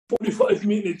45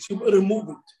 minutes. You better move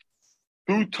it.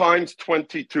 2 times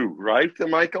 22, right,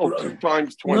 Michael? Right. 2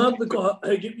 times 22. Not because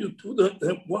I give you two,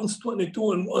 the one's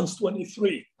 22 and one's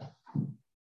 23.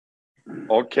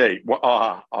 Okay. Well,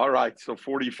 all right. So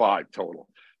 45 total.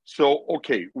 So,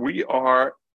 okay, we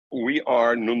are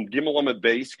Nun Gimel Amud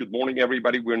Beis. Good morning,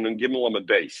 everybody. We're Nun Gimel Amud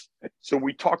Beis. So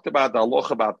we talked about the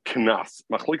halacha about knas.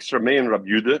 Machlik Ramei and Rab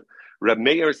Yudah. Rab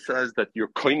Meir says that your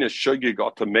koine shogeg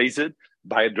got amazed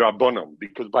by a drabonim,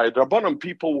 because by a drabonim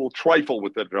people will trifle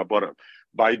with the drabonim.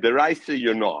 By the Raisa,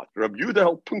 you're not. Rab Yudah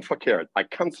held punkt verkehrt. I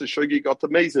can't say shogeg got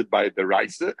amazed by the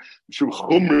Raisa, shum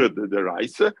chumre the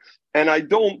Raisa, and I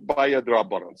don't by a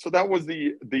drabonim. So that was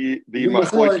the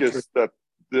machlokes that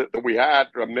we had,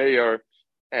 Rab Meir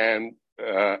and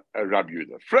Rab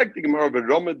Yudah. Frag the Gemara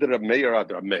v'romed the Rab Meir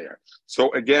ad Rab Meir.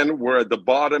 So again, we're at the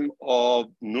bottom of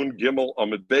Nun Gimel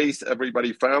Amud Beis.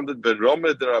 Everybody found it.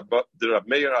 V'romed the Rab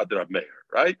Meir ad Rab Meir,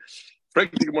 right?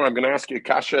 Frag the Gemara, I'm going to ask you a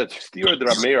kasha. Steer the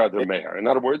Rab Meir ad Rab Meir. In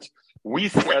other words, we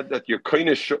said that your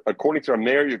koinish, according to Rab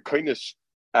Meir, your koinish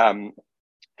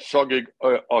shogeg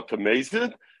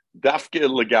automazed dafke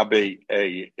legabe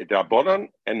a drabonan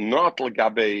and not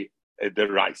legabe a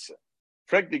deraisa.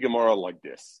 Frag the Gemara like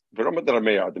this. We're going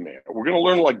to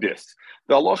learn like this.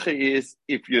 The halacha is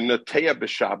if you're neteya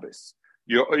b'Shabbos,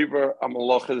 you're over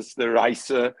amalachas the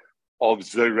raisa of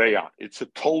zereya. It's a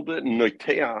tolda.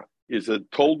 Neteya is a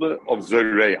tolda of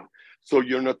zereya. So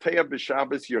you're neteya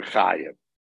b'Shabbos, you're chayev.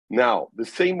 Now the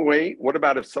same way. What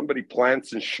about if somebody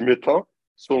plants in shmita?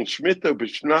 So in shmita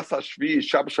b'shnas hashvi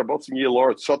Shabbos Shabbos in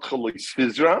yilor tzotcha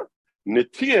lo'isizra.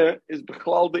 Neteya is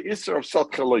b'chlal the iser of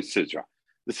tzotcha lo'isizra.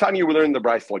 The Tanya we learn the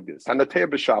Bryce like this. Hanateya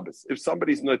b'Shabbos. If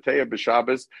somebody's Nateya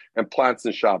b'Shabbos and plants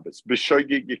in Shabbos,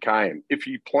 b'Shogig Yekayim. If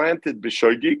he planted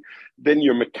b'Shogig, then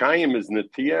your Mekayim is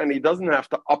Nateya, and he doesn't have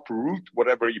to uproot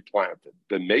whatever he planted.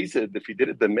 B'Mezid, if he did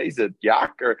it b'Mezid,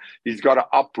 Yaker, he's got to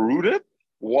uproot it.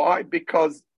 Why?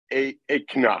 Because a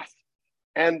knas.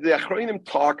 And the Achronim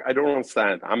talk, I don't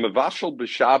understand. I'm a vashal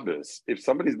b'Shabbos. If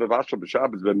somebody's b'Vashal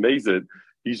b'Shabbos, b'Mezid,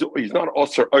 He's not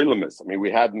Osir Oilemis. I mean,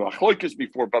 we had Machlokes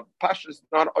before, but Pasha is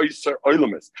not Osir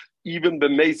Oilemis. Even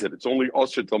B'Mezid, it's only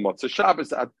Osir Till Motzei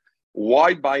Shabbos.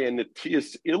 Why by a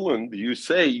Netias Ilan do you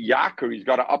say Yaakov, he's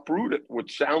got to uproot it,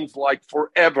 which sounds like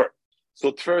forever?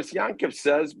 So Tveres Yankiv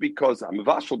says, because I'm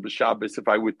Vashal B'Shabbos, if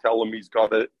I would tell him he's got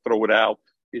to throw it out,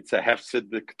 it's a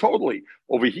hefsid totally.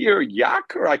 Over here,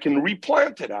 Yaakov, I can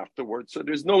replant it afterwards, so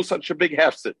there's no such a big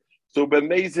hefsid. So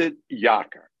B'Mezid,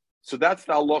 Yaakov. So that's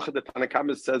the halacha that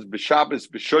Tanakama says, b'Shabbos,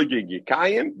 b'Shogeg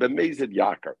Yekayim, b'Mezid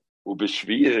Yaakov.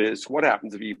 U'b'Shviyis, what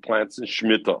happens if he plants in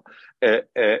Shemitah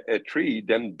a tree,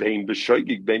 then bein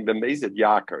b'Shogeg, bein b'Mezid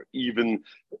Yaakov. Even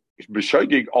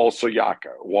b'Shogeg also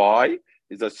Yaakov. Why?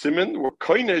 Is a siman, we're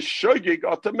koine Shogeg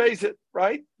automazed,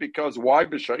 right? Because why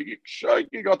b'Shogeg?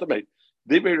 Shogeg automazed.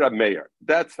 Divrei Rab Meir.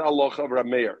 That's the halacha of Rab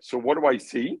Meir. So what do I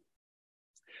see?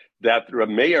 That Rab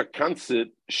Meir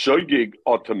considered Shogeg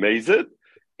automazed,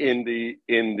 in the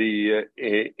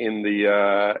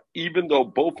even though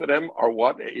both of them are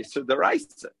what Issa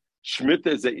Deraisa. Shmita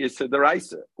is a Issa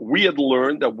Deraisa. We had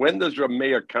learned that when does Rab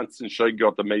Meir constant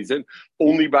Shoygot amazing?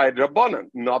 Only by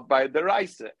Rabbanan, not by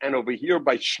Deraisa. And over here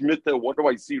by Shmita, what do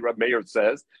I see? Rab Meir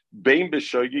says, Bein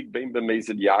b'Shoygig, Bein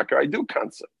b'Mezid Yakar. I do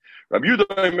constant. Rab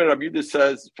Yudah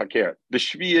says, Fakir,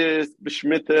 b'Shviyas,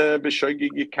 b'Shmita,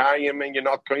 b'Shoygig Yikayim, and you're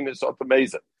not going to sort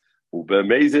amazing.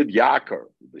 Ubemezid Yaker.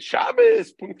 The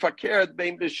Shabbos, punkt verkehrt,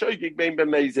 bein b'Shogig, bein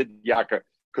b'Mezid Yaker.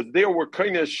 Because there were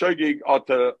kind of Shogig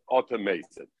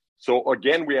automazed. So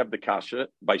again, we have the kasha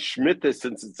by Shmita,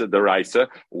 since it's a deraisa.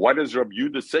 What does Rab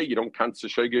Yudah say? You don't cancel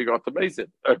Shogig automazed.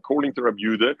 According to Rab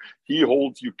Yudah, he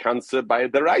holds you cancel by a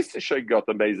deraisa Shogig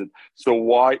automazed. So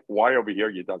why over here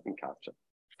you doesn't kasha?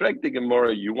 Frag the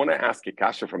Gemara, you want to ask a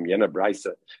kasha from Yena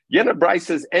Brisa. Yena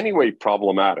Brisa is anyway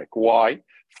problematic. Why?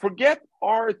 Forget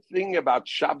our thing about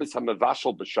Shabbos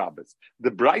HaMevashal b'Shabbos.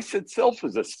 The Brisa itself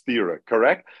is a stira,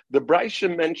 correct? The Brisa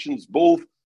mentions both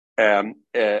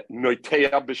Noiteya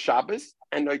b'Shabbos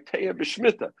and Noiteya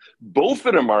b'Shmita. Both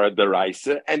of them are a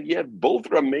deraisa, and yet both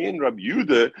Rameh and Rab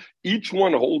Yudah, each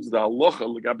one holds the halacha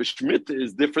l'gabe Shmita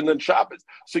is different than Shabbos.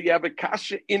 So you have a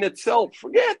kasha in itself.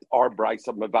 Forget our Brisa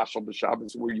HaMevashal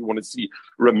b'Shabbos, where you want to see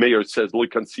Rameh says, "Lo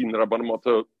kansin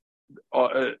rabbanim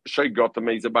got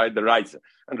amazed by the Raisa,"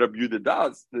 and Rabbi Yudah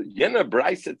does. The Yena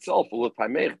Bryce itself,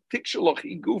 Tiksheloch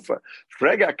Igufa,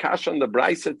 Frega Kash on the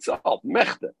Bryce itself,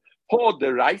 Mechte, Ho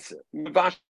the Raisa,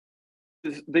 the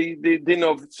din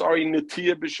of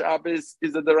Netiya b'Shabbos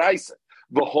is a deraisa.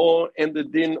 V'ho, and the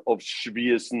din of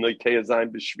Shvius Noitei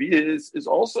Zayin b'Shvius is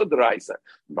also deraisa.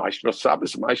 Ma'ishnos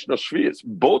Shabbos, Ma'ishnos Shvius.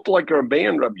 Both like Rabbi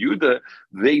and Rabbi Yehuda,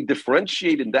 they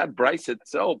differentiate in that brisa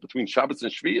itself between Shabbos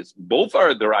and Shvius. Both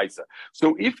are deraisa.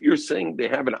 So if you're saying they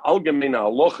have an algemeina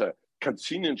halacha,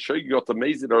 katzinin shoygot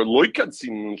amazed or loy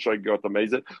katzinin shoygot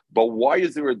amazed, but why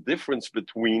is there a difference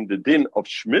between the din of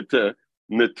Shemitah,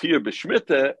 Natir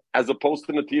b'Shmitah, as opposed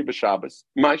to Natir b'Shabbos?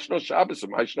 Ma'ishnos Shabbos or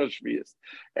Ma'ishnos Shvius?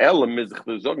 Elam is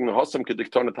the zogen hosam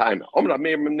kedikton time. Omra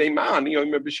me'em neiman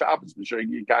yomer b'Shabbos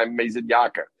b'shoygi kaim mezid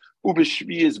yaker.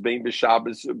 Ubeshvius bein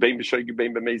b'Shabbos bein b'shoygi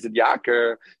bein b'mezid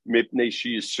yaker mipnei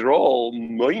sheYisrael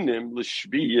moinim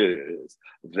l'Shvius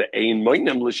ve'ein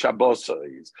moinim l'Shabbos.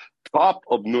 Top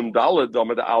of Nundala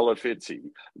Damad Aleph Itzi,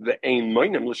 the Ein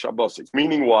Moinim l'Shabbos.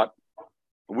 Meaning what?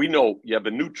 We know you have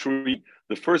a new tree.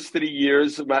 The first 3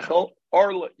 years of Mechel,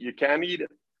 Orla, you can't eat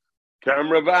it. Kam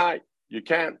Ravai, you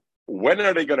can't. When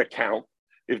are they going to count?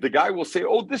 If the guy will say,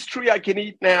 oh, this tree I can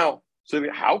eat now. So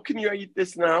how can you eat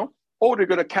this now? Oh, they're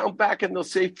going to count back and they'll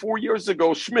say 4 years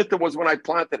ago, Shemitah was when I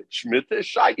planted it. Shemitah is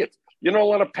Shayget. You know, a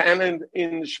lot of pan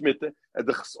in Shemitah.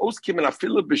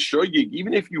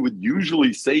 Even if you would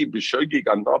usually say b'shoigig,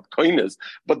 I'm not kindness,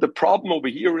 but the problem over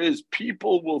here is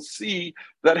people will see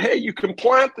that, hey, you can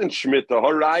plant in Shemitah,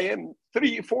 Harayim.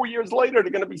 3-4 years later,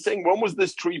 they're going to be saying, when was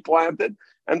this tree planted?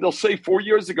 And they'll say 4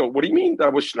 years ago. What do you mean?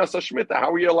 That was Shnasa Shemitah.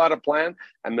 How are you allowed to plant?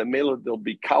 And the Mela, they'll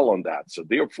be kal on that. So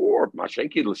therefore,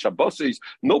 Mashenki l'Shabbosis,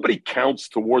 nobody counts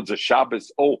towards a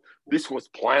Shabbos. Oh, this was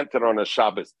planted on a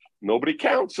Shabbos. Nobody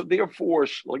counts. So therefore,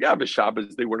 Lagabe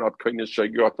Shabbos, they were not kind of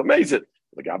Shaygiyot Amazit.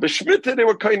 Lagabe Shemitah, they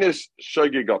were kind of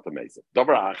Shaygiyot Amazit.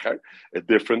 Davar Acher, a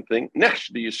different thing.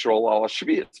 Nechsh the Yisrael al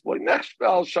Shvius. Like Nechsh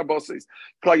al Shabbosis.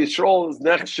 Klal Yisrael is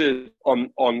Nechsh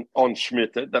on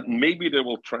Shemitah, that maybe they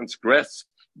will transgress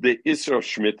the Isra of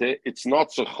Shemitah. It's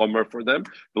not so chomer for them.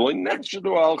 Like Nechsh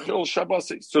al Chil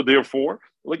Shabbosis. So therefore,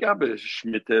 Lagabe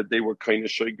Shemitah, they were kind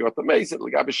of Shaygiyot Amazit.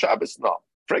 Lagabe Shabbos, no.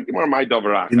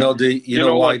 You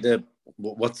know why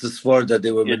what's this word that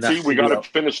they were? See, we got to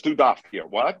finish 2 daf here.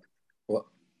 What?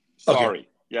 Sorry. Okay.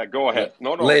 Yeah, go ahead.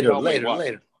 No. Later.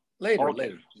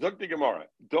 Zog the Gemara.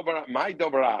 My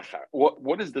dover acher.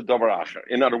 What is the dover acher?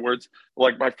 In other words,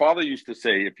 like my father used to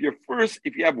say, if you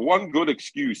have one good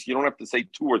excuse, you don't have to say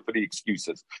 2 or 3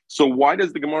 excuses. So why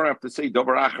does the Gemara have to say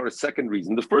dover acher a second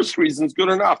reason? The first reason is good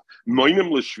enough.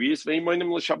 Moinim l'shvius ve'im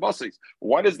moinim l'shabbosis.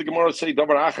 Why does the Gemara say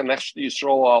dover acher nechsh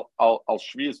Yisrael al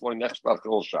shvius lo nechsh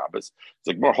al Shabbos?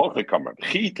 The Gemara hochekamer.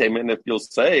 And if you'll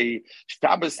say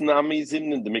Shabbos nami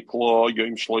zimnin the miklo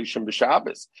yom shloishim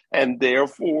b'Shabbos, and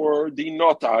therefore the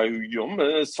not yom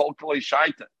salkale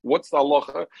shaita. What's the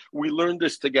halacha? We learned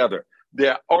this together.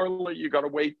 The Arla, you got to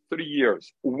wait 3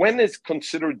 years. When is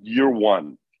considered year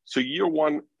 1? So year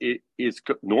 1 is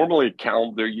normally a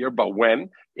calendar year, but when?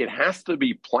 It has to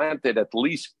be planted at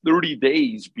least 30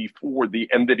 days before the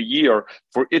end of the year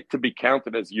for it to be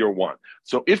counted as year 1.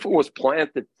 So if it was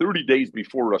planted 30 days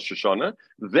before Rosh Hashanah,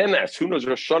 then as soon as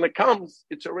Rosh Hashanah comes,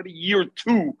 it's already year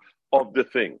 2 of the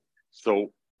thing.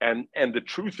 So And the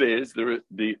truth is, the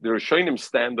Rishonim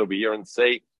stand over here and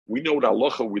say, we know that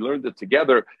halacha, we learned it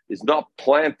together, is not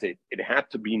planted. It had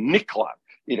to be niklat.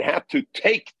 It had to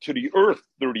take to the earth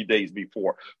 30 days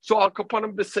before. So Al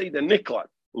Kapanim to say the niklat.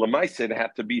 Lamai said it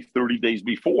had to be 30 days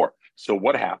before. So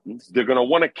what happens? They're going to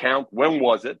want to count when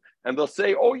was it, and they'll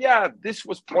say, oh yeah, this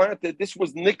was planted, this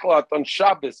was niklat on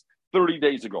Shabbos 30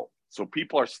 days ago. So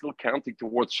people are still counting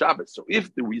towards Shabbos. So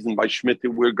if the reason by Shemitah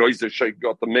we're Geyser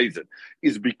Shaygiyot Amazit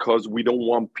is because we don't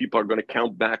want people are going to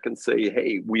count back and say,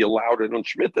 hey, we allowed it on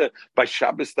Shemitah, by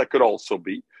Shabbos that could also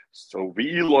be. So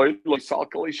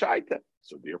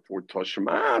so therefore,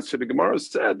 Toshma, so the Gemara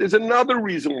said, there's another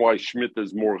reason why Shemitah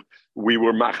is more, we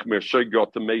were Machmer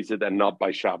Shaygiyot Amazit and not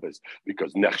by Shabbos,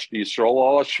 because Nechsh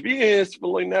Yisrael al Shvius,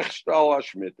 v'lo Nechsh al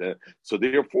Shemitah. So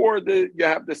therefore, you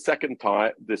have the second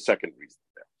reason.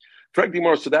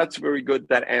 So that's very good.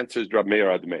 That answers Rab Meir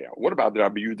Admeya. What about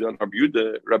Rabbi Yehuda?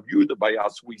 Rabbi Yehuda by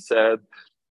us, we said,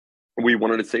 we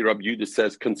wanted to say Rabbi Yehuda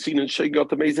says, Konsinan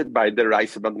Shaygiyot Amazit by the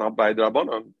Raisa, but not by the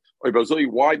Rabbanon.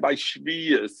 Why by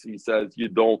Shvius, he says, you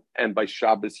don't, and by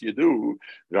Shabbos you do.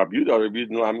 Rabbi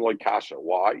Yehuda, I'm like Kasha.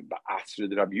 Why? By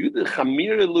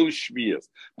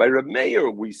Rabbi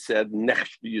Meir, we said,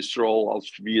 Nechsh Yisrael al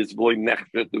Shvius, v'lo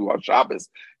nechsh to Shabbos.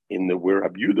 In the where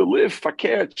Rabbi Yehuda lived,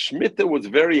 Fakir, Shemitah was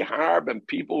very hard and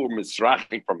people were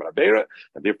misraching from Rabbeira,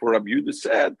 and therefore Rabbi Yehuda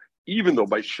said, even though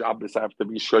by Shabbos I have to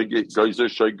be Geyser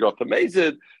Shaygiyot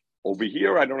Amazit, over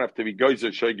here I don't have to be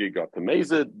Geyser Shaygiyot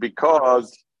Amazit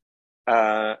because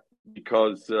by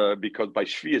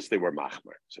Shvius they were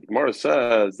Machmer. So the Gemara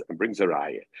says, and brings a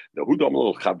raya, the Hudam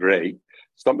Lo Chavrei,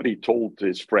 somebody told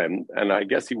his friend, and I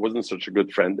guess he wasn't such a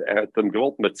good friend,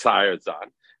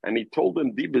 and he told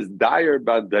him, "Die bist dayer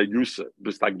bad der Yuse,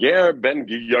 bist a ger ben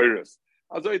geyeres."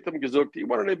 Also hat ihm gesagt, you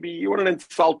want to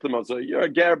insult him, also you're a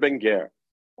ger ben ger.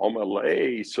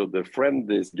 So the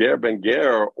friend is ger ben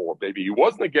ger, or maybe he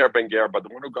wasn't a ger ben ger, but the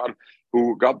one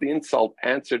who got the insult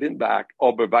answered him back,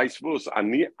 "Aber weißt was?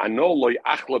 Ano loy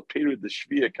achle period de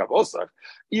schwier kavosach.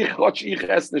 Ich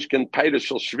ess nicht ken peide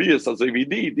shel schwiers, also wie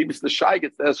die bist the shy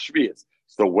gets as schwiers."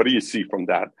 So what do you see from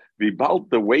that?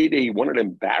 The way they wanted to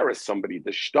embarrass somebody,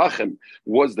 the shtachem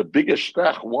was the biggest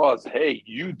shtach was, hey,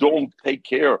 you don't take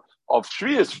care of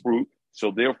shvius fruit.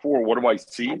 So therefore, what do I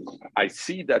see? I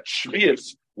see that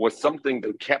shvius was something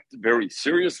they kept very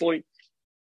seriously.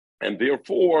 And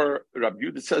therefore, Rabbi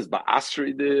Yehuda says,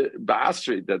 Ba'asri,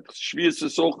 that shvius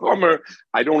is so chomer,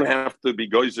 I don't have to be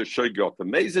goyzer shoygot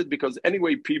amazed, because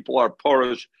anyway, people are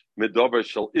porish, medover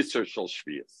shel iser shel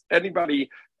shvius. Anybody,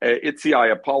 Itzi, I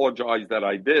apologize that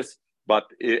I this, but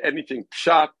anything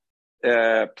pshat,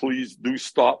 please do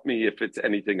stop me if it's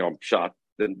anything on pshat.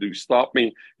 Then do stop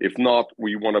me. If not,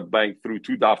 we want to bank through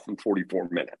 2 daf in 44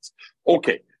 minutes.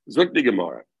 Okay, Zuk the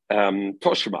Gemara.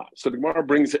 Toshma. So the Gemara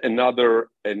brings another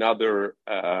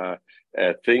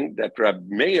thing that Rab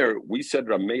Meir, we said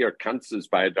Rab Meir cancels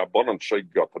by a Rabbanon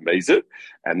Shoyd got amazed,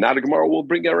 and now the Gemara will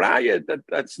bring a raya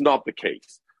that's not the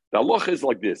case. The halacha is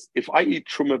like this: if I eat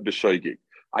truma b'shoygig,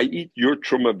 I eat your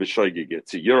truma b'shoygig.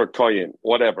 You're a kohen,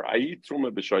 whatever. I eat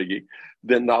truma b'shoygig.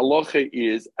 Then the halacha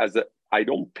is I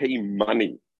don't pay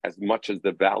money as much as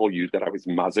the value that I was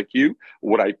mazik you.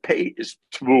 What I pay is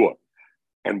tvua.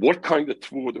 And what kind of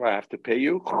tvua do I have to pay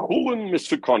you? Chulun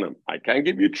misukonim. I can't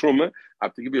give you truma. I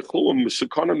have to give you chulun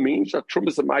misukonim, means that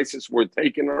trumas and mices were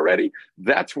taken already.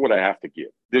 That's what I have to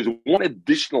give. There's one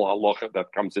additional halacha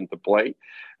that comes into play.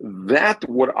 That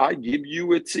what I give you,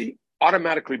 Itzi,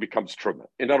 automatically becomes truma.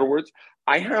 In other words,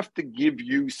 I have to give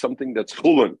you something that's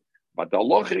chulun. But the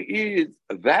halacha is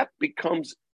that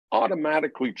becomes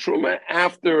automatically truma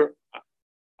after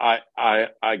I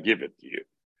give it to you.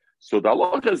 So the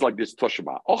halacha is like this: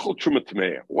 Toshba, ochel truma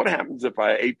tmeya. What happens if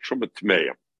I ate truma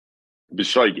tmeya?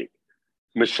 B'shoygig,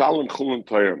 mishalim chulun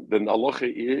toirim. Then the halacha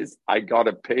is I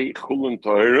gotta pay chulun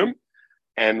toirim,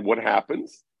 and what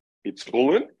happens? It's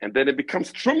chulun, and then it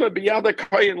becomes truma biyada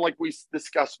kayin, like we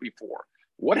discussed before.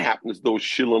 What happens though?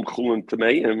 Shilam chulun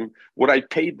tmeim. What I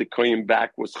paid the kohen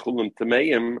back was chulun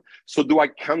tmeim. So do I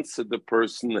cancel the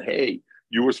person? Hey,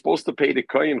 you were supposed to pay the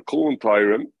kohen chulun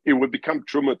tayrim. It would become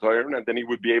truma tayrim, and then he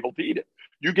would be able to eat it.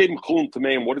 You gave him chulun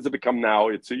tmeim. What does it become now?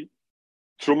 Itzi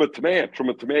truma tmeim.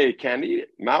 Truma tmeim. He can't eat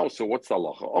it now. So what's the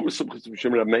halacha?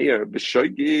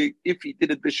 If he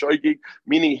did it b'shoygig,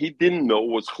 meaning he didn't know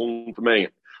it was chulun tmeim,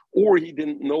 or he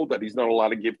didn't know that he's not allowed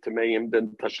to give Tameim,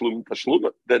 then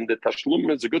then the tashlum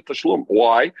is a good tashlum.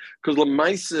 Why? Because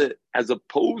Lamaisa, as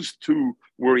opposed to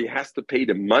where he has to pay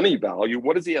the money value,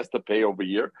 what does he has to pay over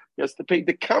here? He has to pay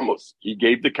the kamos. He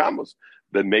gave the kamos.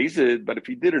 The mezid, but if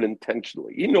he did it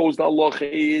intentionally, he knows the Allah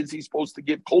is he's supposed to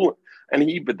give chulun, and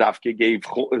he bedafke gave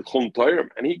chulun toirim,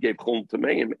 and he gave chulun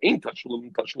Tameim. Ain't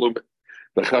tashlum.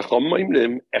 The chacham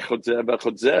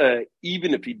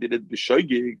even if he did it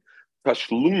b'shoygig,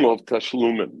 tashlum of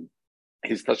tashlumim.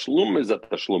 His tashlum is a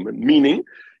tashlumim, meaning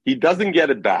he doesn't get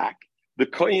it back. The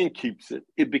kohen keeps it.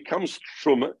 It becomes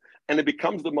truma, and it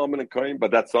becomes the moment of kohen,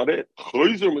 but that's not it.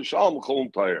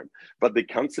 But they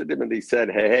considered him and they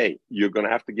said, hey, you're going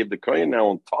to have to give the kohen now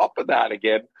on top of that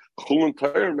again, chulun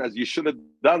tayrim, as you should have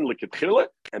done, like a tchila,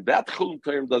 and that chulun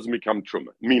tayrim doesn't become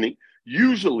truma. Meaning,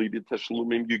 usually the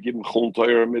tashlumim, you give him chulun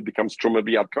tayrim, it becomes truma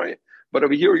biyad kohen. But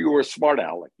over here, you were a smart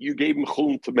aleck. You gave him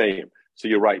chulun tameim. So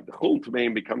you're right. The chulun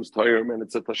tameim becomes tayrim, and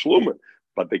it's a tashlumim.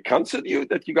 But they consider you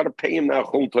that you got to pay him now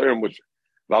chulun tayrim, which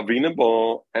lavina,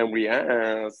 and we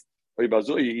asked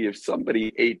if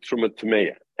somebody ate truma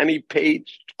tameim and he paid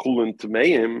chulun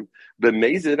tameim, the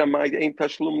mezid amay ain't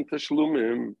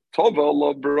tashlumim tova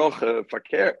lo bracha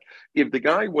fakir. If the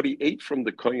guy what he ate from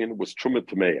the kohen was truma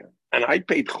tameim, and I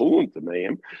paid chulun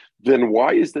tameim, then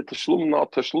why is the tashlum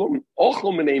not tashlum?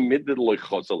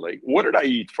 What did I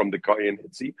eat from the kohen?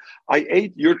 I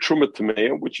ate your truma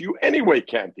tameim, which you anyway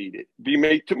can't eat it. Be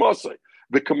made to masay.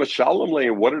 The kamashalim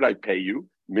lane. What did I pay you?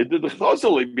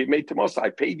 Be made to masay. I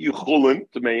paid you chulun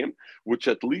tameim, which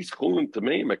at least chulun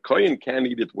tameim, a kohen can't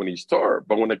eat it when he's tar,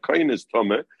 but when a kohen is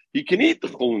tameh, he can eat the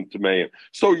chulun tameim,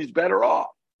 so he's better off.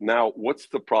 Now, what's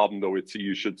the problem, though?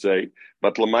 You should say,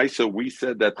 but Lamaisa, we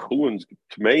said that chulun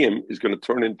tameim is going to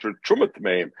turn into truma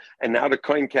tameim, and now the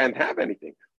kohen can't have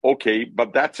anything. Okay,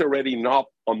 but that's already not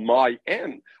on my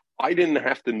end. I didn't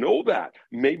have to know that.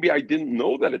 Maybe I didn't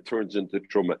know that it turns into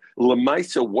truma.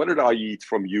 Lamaisa, what did I eat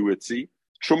from you, Itzi?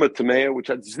 Truma Tameya, which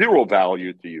had zero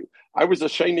value to you. I was a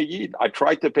Shayna Yid. I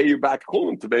tried to pay you back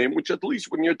Chulin Tameya, which at least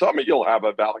when you're tummy, you'll have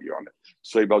a value on it.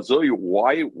 So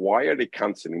why are they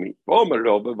canceling me? And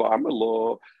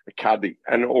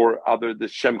or other the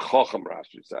Shem Chacham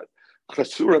Rashi says.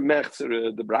 Chasura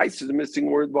Mechzer, the Bryce is a missing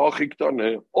word. Ochel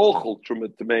Truma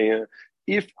Tameya.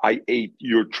 If I ate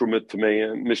your Truma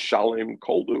Tameya, Mishalim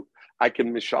Koldu, I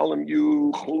can Mishalim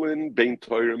you Chulin, Bein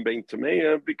Toyer, and Bein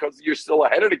Tameya because you're still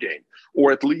ahead of the game.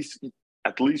 Or at least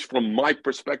from my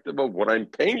perspective of what I'm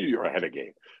paying you, you're ahead of the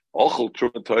game. Ochel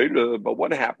Truma Toyer, but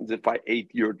what happens if I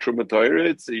ate your Truma Toyer?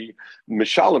 It's the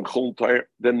Mishalim Chulin Toyer,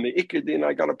 then the Ikadin,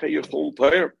 I got to pay you Chulin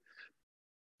Toyer.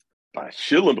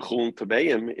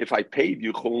 If I paid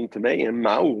you chulin tameim,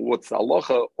 now what's the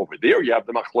halacha over there? You have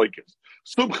the machloikes.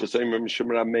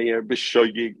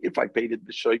 If I paid it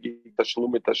b'shoigig,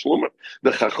 tashlum.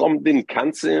 The chacham didn't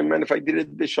cancel him, and if I did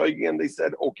it b'shoigig, and they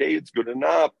said, okay, it's good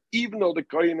enough, even though the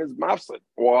kohen is mafsed.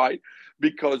 Why?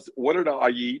 Because what did I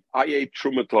eat? I ate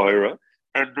truma tahira,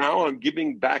 and now I'm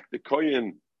giving back the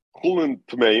kohen chulin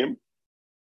tameim.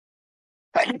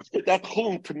 That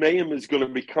chulin tameim is going to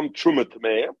become truma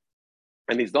tameim.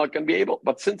 And he's not going to be able.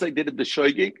 But since I did it the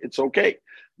shoygig, it's okay.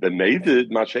 The mezid,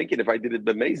 mashenkin, if I did it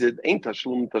the mezid, ain't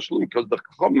tashlum, because the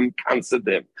chacham canceled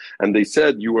them. And they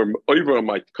said, you were over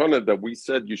my tkana that we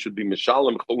said you should be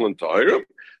mishalim chulun ta'irim.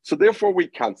 So therefore we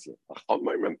cancel.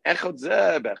 Tashlumim.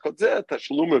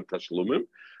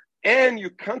 And you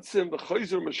cancel the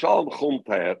chayzer mishalim chulun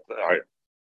ta'irim.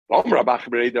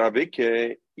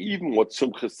 Even what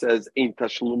Sumcha says, ain't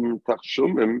tashlumim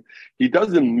tachshumim, he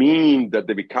doesn't mean that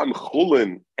they become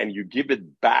chulin and you give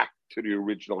it back to the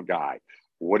original guy.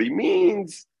 What he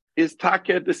means is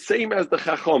taka the same as the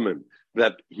chachomim,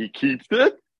 that he keeps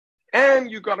it and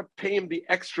you got to pay him the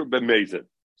extra b'mezid.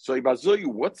 So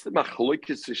what's the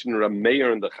machlokes in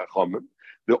Rameir and the chachomim?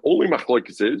 The only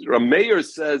machlokes is Rameir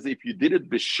says if you did it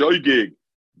b'shoigig,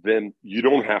 then you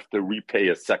don't have to repay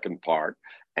a second part.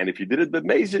 And if you did it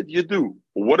b'mezid, you do.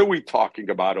 What are we talking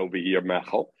about over here,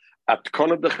 Mechel?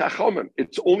 Atkana de chachomim.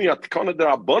 It's only atkana de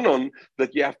rabbanon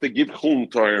that you have to give chulun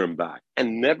ta'irim back.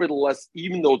 And nevertheless,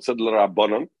 even though it's a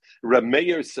rabbanon,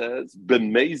 Rameir says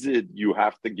b'mezid you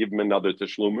have to give him another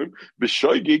tashlumim.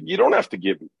 B'shoigig you don't have to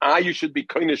give him. You should be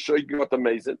kind of shoigot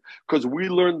amazid because we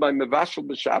learned by mevashel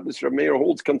b'shabbos Rameir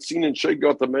holds kansin and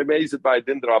shoigot amazid by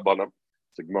din rabbanon.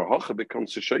 So Gemara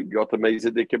becomes shoigot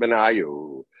amazid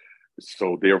ikebenayu.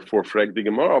 So therefore, frag the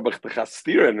Gemara, and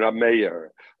Rameir.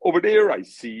 Over there, I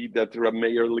see that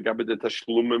Rameir legabe the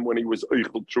tashlumim when he was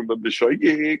oichel truma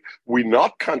b'shoigig, we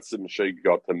not kansim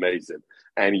shoigot amazing,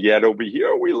 and yet over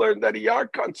here we learned that he are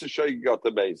kansim shoigot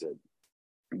amazing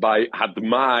by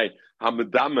hadmai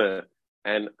hamadame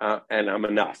and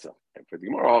hamanasa. And for the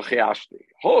Gemara,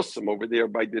 hosam over there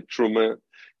by the truma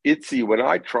itzi when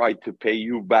I tried to pay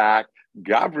you back.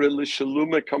 I'm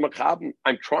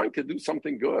trying to do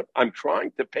something good. I'm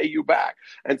trying to pay you back.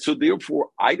 And so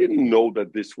therefore, I didn't know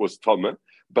that this was Tumah,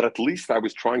 but at least I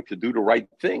was trying to do the right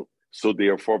thing. So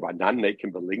therefore, why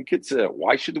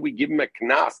should we give him a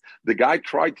knas? The guy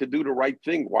tried to do the right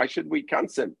thing. Why should we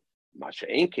cancel him?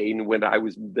 When I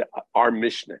was our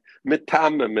Mishnah, where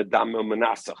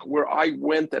I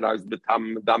went and I was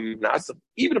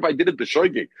even if I did it the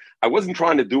shoygig, I wasn't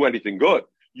trying to do anything good.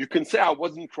 You can say I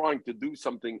wasn't trying to do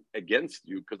something against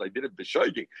you because I did it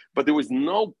b'shoigig, but there was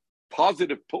no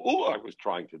positive pu'ula I was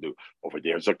trying to do. Over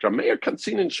there, so Rameir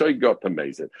kansin and shoigot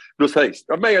amazing. This says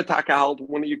Rameir takahald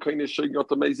one of you kind of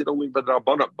shoigot amazing only but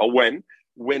Rabbana. But when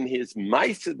his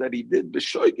ma'aseh that he did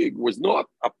b'shoigig was not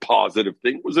a positive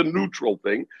thing, was a neutral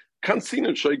thing, kansin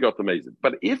and shoigot amazing.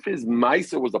 But if his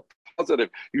ma'aseh was a positive,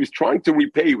 he was trying to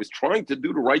repay, he was trying to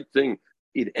do the right thing.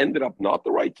 It ended up not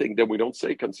the right thing, then we don't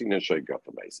say Kansin and Sheigat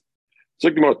amazing. So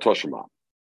Gemara Toshima.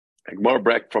 Gemara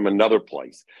Breck from another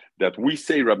place that we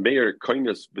say Rameir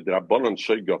Koinus b'drabanan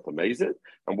Sheigat amazing,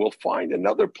 and we'll find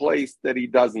another place that he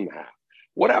doesn't have.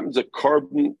 What happens a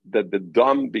carbon that the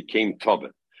dam became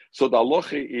tabit? So the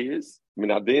halacha is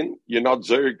minadin, you're not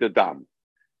zerig the dam.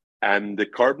 And the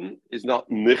carbon is not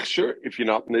nichsher if you're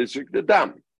not nichsher the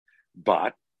dam.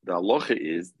 But the halacha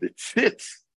is the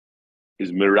tzitz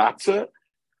is miratza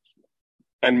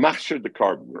and machshir the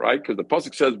carbon, right? Because the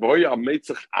pasuk says, "V'hoya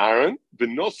ametzach Aaron,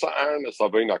 v'nosa Aaron es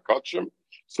avena kachim."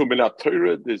 So in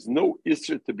Torah, there's no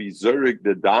issue to be zerig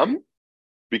the dam,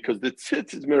 because the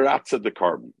tzitz is miratza the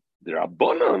carbon. The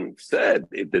Rabbanan said,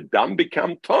 if the dam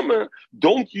become tama,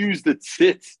 don't use the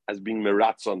tzitz as being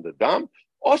miratza on the dam.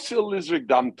 Also lizrig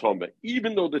dam tama,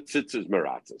 even though the tzitz is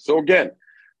miratza. So again,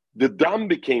 The dam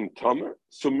became tamer,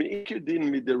 so meikadin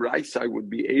midiraisa I would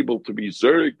be able to be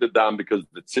zurg the dam because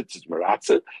the tzitz is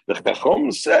maratze. The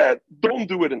chacham said, don't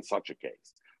do it in such a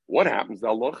case. What happens? The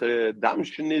halacha dam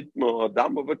shenitma,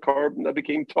 dam of a carbon that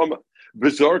became tamer,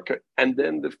 bezorka, and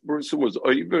then the person was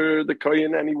over the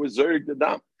kohen and he was zurg the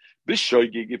dam.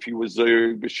 B'shoigig, if he was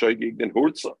zurg b'shoigig, then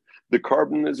hurtza. The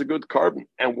carbon is a good carbon.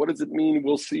 And what does it mean?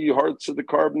 We'll see hearts of the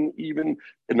carbon even.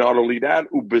 And not only that,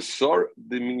 ubesar,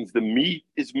 that means the meat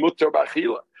is mutar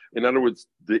b'achila. In other words,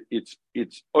 it's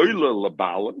oila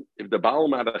labalim. If the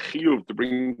balim had a chiyuv to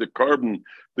bring the carbon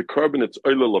it's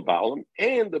oila labalim,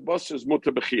 and the basar is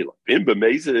mutar b'achila. Bim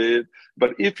b'mezid,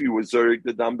 but if he was zurg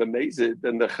the dam b'mezid,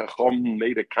 then the chacham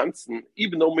made a constant,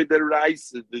 even though made the rice,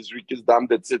 the zrikis dam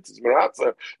that sits is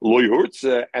maratza, loy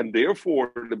hurtza, and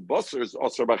therefore the basar is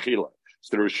asar b'achila.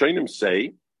 So the Rishonim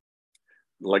say,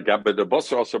 like the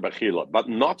basar asar b'achila, but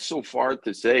not so far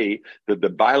to say that the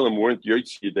bailam weren't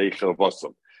yotzi yedei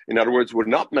chavasam. In other words, we're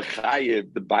not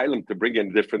mechayev the bailam to bring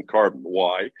in a different carbon.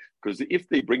 Why? Because if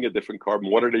they bring a different carbon,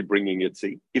 what are they bringing it?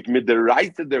 See, if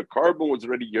midiraita their carbon was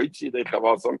already yotzi yedei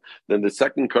chavasam, then the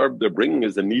second carbon they're bringing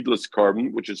is a needless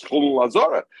carbon, which is chum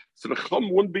lazara. So the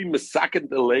chum wouldn't be mesaken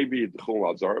the levi chum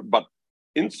lazara, but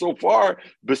insofar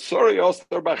besori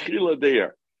asar b'achila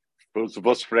there.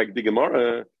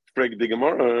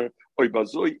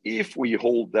 If we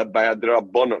hold that by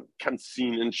Adrabanan,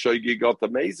 Kansin and Shoigi got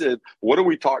amazed, what are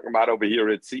we talking about over here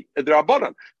at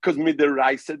Adrabanan? Because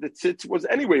Midirai said that Tzitz was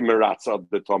anyway Meratza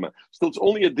the Toma. So it's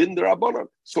only a Din Drabanan.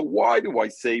 So why do I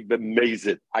say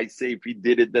Bemazed? I say if he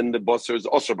did it, then the Basar is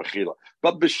Osar Bachila.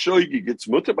 But Beshoigi gets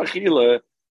Mutter Bachila.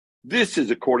 This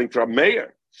is according to our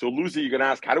mayor. So Lucy, you're going to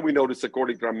ask, how do we know this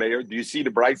according to our mayor? Do you see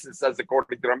the Bryce that says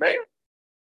according to our mayor?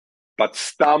 But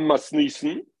Stam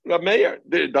Masnisen, Rameir.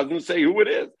 It doesn't say who it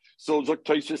is. So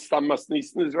Zoktoisha Stam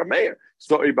Masnisen is Rameir.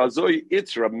 So Ibazoi,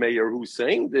 it's Rameir who's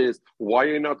saying this. Why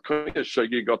are you not coming to show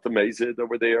you got the Mazid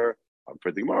over there? I'm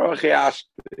pretty much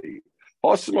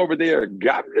awesome over there.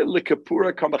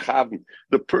 The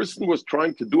person was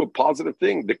trying to do a positive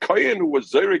thing. The Kohen who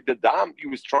was Zerik the Dam, he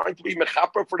was trying to be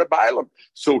Mechaper for the Bailam.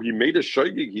 So he made a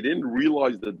shogig. He didn't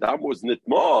realize the Dam was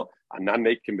Nitma. And not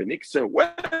making benixen.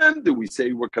 When do we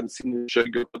say we're considering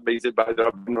shogig based by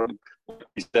the Rabbanon?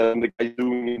 He said the guy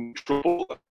doing in trouble.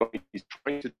 He's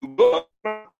trying to do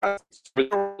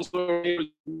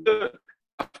good.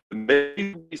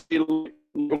 Maybe we still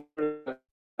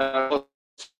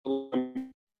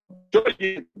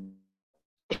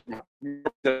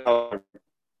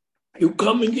You're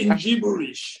coming in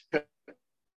gibberish.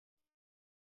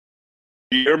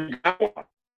 You hear me now?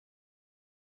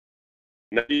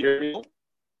 Now you hear me?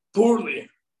 Poorly.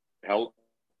 Hell,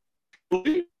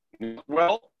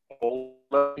 well, I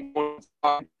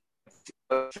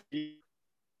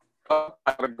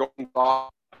gotta go and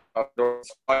talk.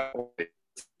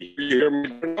 You hear me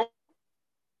now?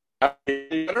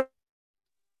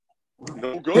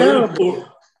 No good.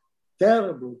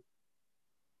 Terrible.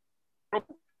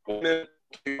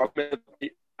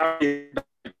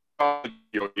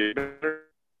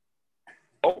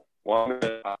 Oh, well,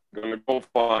 I'm gonna go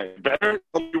find better.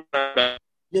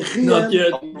 Not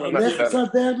yet. לך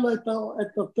תסדר לו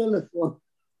את הטלפון.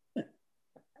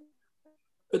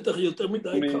 בטח יותר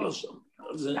מדי קר שם.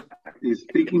 He's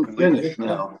speaking Finnish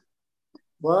now.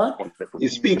 What?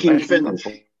 He's speaking Finnish.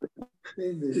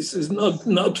 This is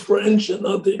not French and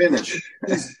not Finnish.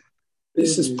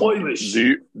 This is Polish.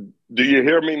 Do you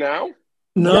hear me now?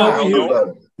 Now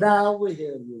we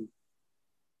hear you.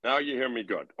 Now you hear me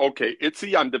good. Okay,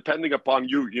 Itzi, I'm depending upon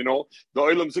you. You know, the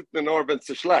oilem zukt the nor wenn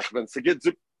ze schlecht, wenn ze get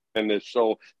zukt.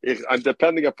 So I'm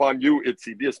depending upon you,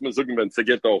 Itzi. This me zuken wenn ze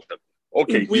get open.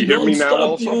 Okay, we you hear me now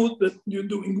also? You, that you're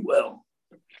doing well.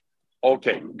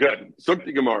 Okay, good. Zuk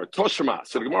the Gemara, Toshma.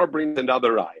 So the Gemara brings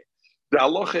another eye. The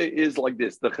halacha is like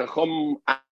this. The Chacham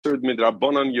answered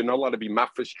midrabanan, you're not allowed to be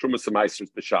mafish trumas and meisers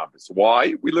b'Shabbos.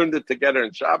 Why? We learned it together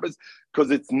in Shabbos because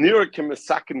it's near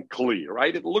k'mesakin kli,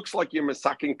 right? It looks like you're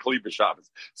mesakin kli b'Shabbos.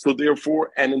 So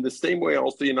therefore, and in the same way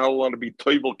also, you're not allowed to be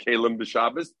toivel kalim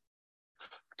b'Shabbos,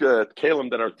 kalim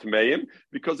that are tameim,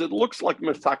 because it looks like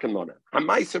mesakin on it. A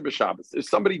meiser b'Shabbos. If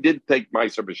somebody did take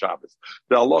meiser b'Shabbos,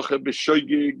 the halacha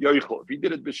b'shoigig yoichel. If he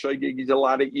did it b'shoigig, he's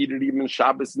allowed to eat it even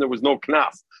Shabbos, and there was no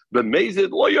knas. But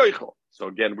mezid lo yoichel. So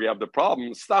again, we have the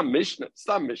problem. Stam Mishnah is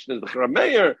the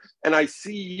Chrameir, and I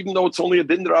see, even though it's only a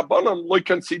din d'Rabbanan, lo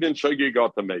concede in shoigig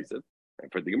got the mezid. And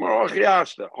for the Gemara,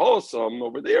 Hosam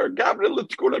over there, Gabriel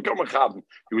L'Tkula Kamachadin.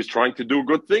 He was trying to do a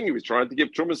good thing. He was trying to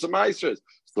give Trumas and Meisers.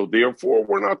 So therefore,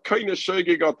 we're not kind of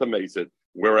shoigig got the mezid.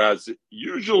 Whereas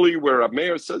usually, where a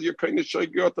mayor says you're kind of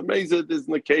shoigig got the mezid is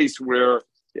in the case where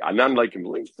Anan like him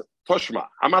links. Toshma.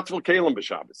 Hamatzvul Kalim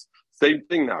b'Shabbos. Same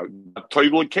thing now.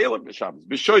 Toivel Kalim b'Shabbos.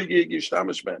 B'Shoigig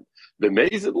yishtamish ben.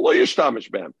 B'Mezid lo yishtamish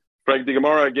ben. Frank the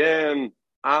Gemara again.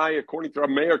 According to our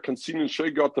mayor, concealing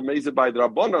shoy got the mezid by the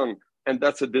Rabbanon, and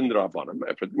that's a din Rabbanon.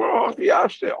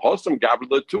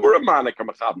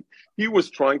 He was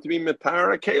trying to be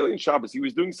metara kalim Shabbos. He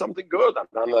was doing something good. I'm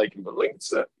not like him, but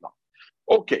links. No.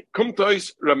 Okay, come to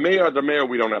us, Rameir,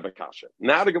 we don't have a kasha.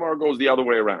 Now the Gemara goes the other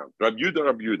way around. Rabbi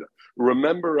Yudah.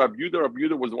 Remember, Rabbi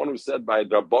Yudah was the one who said by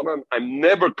the Rabbanon, I'm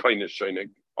never kind of shaynig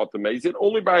got the mezid.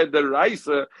 Only by the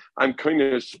Raisa, I'm kind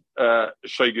of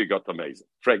shaynig got the mezid.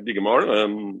 Frank the Gemara,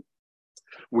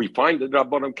 we find that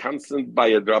Rabbanon constant by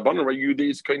a Rabbanon, Rabbi Yudah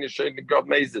is kind of shaynig got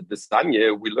mezid. The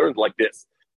Stanya, we learned like this.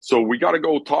 So we got to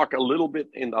go talk a little bit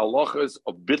in the halachas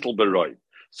of bittul beroy.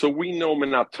 So we know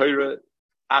Minat Torah,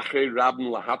 Achrei Rabban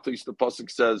Lahatos, the pasuk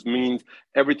says, means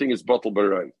everything is batal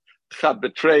beroy. Chad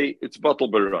betray, it's batal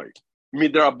beroy.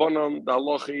 Midrabanan, the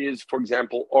halacha is, for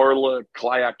example, orla,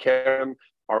 klaya, kerem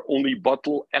are only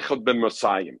batal echad ben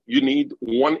Mosayim. You need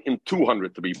 1 in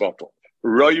 200 to be batal.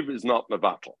 Roiv is not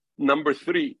mevatal. Number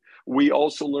 3, we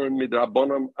also learn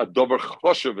midrabanan a dover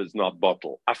choshev is not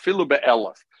batal. Afilu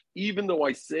be'elaf. Even though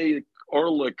I say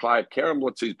orla, klaya, kerem,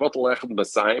 let's say it's batal echad ben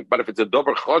Mosayim, but if it's a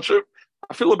dover choshev,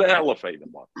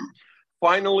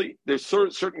 finally, there's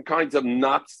certain kinds of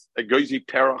nuts, a gozi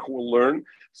perach will learn,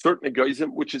 certain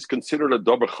egoism, which is considered a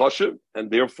davar chashiv,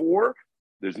 and therefore,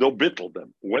 there's no bittul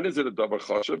them. When is it a davar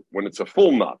chashiv? When it's a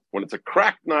full nut. When it's a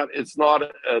cracked nut, it's not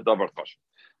a davar chashiv.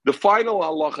 The final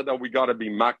halacha that we got to be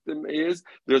makdim is,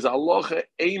 there's halacha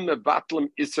ein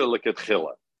mevatlim iser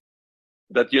leketchila.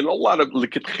 That you're not allowed to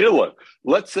likitchila.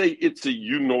 Let's say it's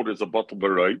there's a bottle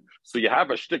beroy, so you have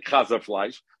a shtik chazer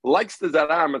fleisch, likes the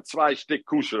zaram at 2 shtik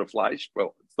kusher fleisch.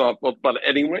 Well, it's not, but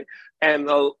anyway, and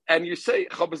you say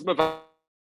chabaz mevat.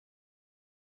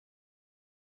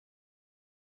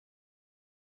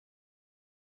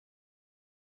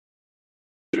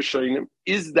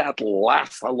 Is that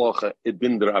last halacha a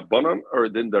din d'Rabbanan or a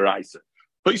din d'Raisa?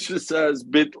 Tosha says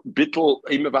bittul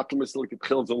imevatel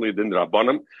mislikitchil is only a din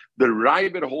d'Rabbanan. The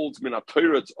Raibit holds min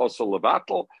Torah it's also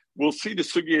levatel. We'll see the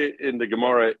sugya in the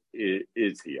Gemara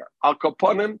is here. Al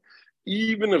kaponim,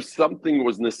 even if something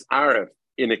was nisaref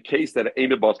in a case that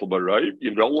ain't a batal barai,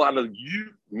 you're not allowed to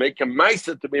make a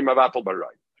ma'aser to be mevatel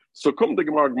barai. So come the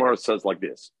Gemara says like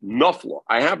this: Noflo,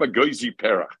 I have a gozi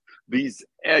perach. These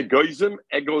egozim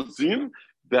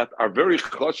that are very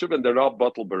chashiv and they're not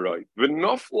batal barai.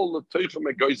 V'noflo l'toichem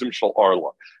egozim shel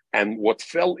arla, and what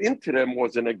fell into them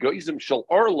was an egozim shel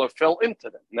arla fell into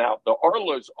them. Now the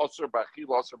arla is aser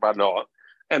b'achil, aser b'noah,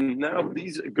 and now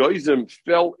these egozim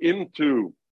fell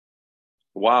into.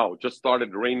 Wow, just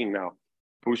started raining now.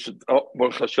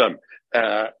 Baruch Hashem,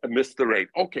 missed the rain.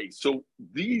 Okay, so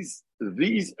these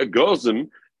egozim,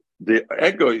 the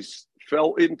egos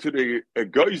fell into the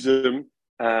egoism,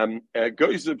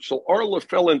 egoism shel arla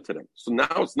fell into them. So now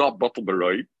it's not batal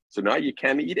barai. So now you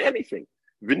can't eat anything.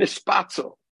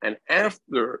 V'nispatzo, and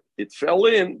after it fell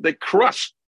in, they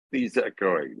crushed these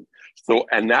egoim. So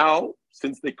and now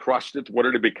since they crushed it, what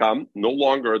did it become? No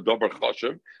longer a davar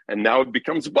chashiv, and now it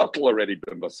becomes batal already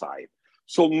ben basayim.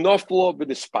 So noflo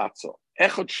v'nispatzo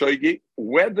echad shoigi,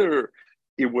 whether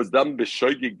it was done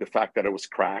b'shoigig, the fact that it was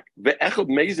cracked, ve'echad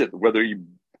mezid, whether you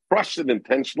crushed it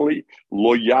intentionally,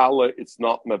 loyala, it's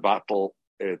not mevatel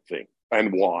thing.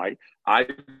 And why? I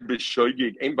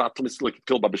b'shoigig, ein batel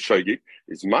mislikil ba b'shoigig,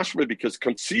 is mashma because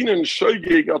konsin and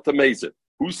shoigig got amazing.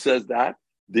 Who says that?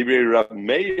 The Rab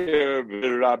Meir,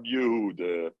 Rab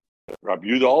Yehuda. Rab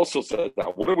Yehuda also says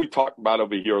that. What are we talking about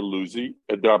over here, Lucy?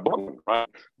 The Rabbanim, right?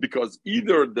 Because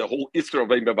either the whole Isra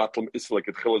of Ein Bevatel is like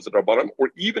a Chil is a Rabbanim,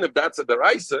 or even if that's a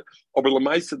Deraisa, or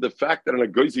Lamaisa, the fact that in a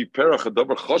Gozi Perach, a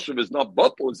Dover Choshev is not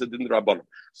Batel, is a Din Rabbanim.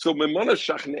 So Memana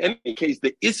Shach, in any case,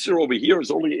 the Isra over here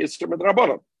is only Isra with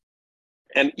Rabbanim.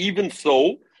 And even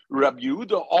so, Rab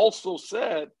Yehuda also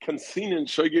said, Kansin and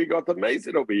Shogi got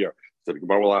amazing over here. So the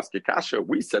Gemara will ask you, Kasha.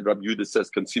 We said Rabbi Yehuda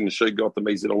says Kansin and Shogi got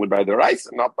amazing only by the rice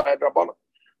and not by the Rabbanim.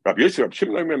 Rabbi Yosef, Rabbi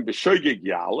Shimon, remember Shogi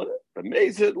Yala,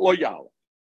 amazing lo Yala.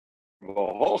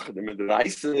 V'hoch the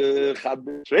rice had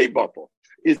the tray bottle.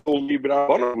 It's only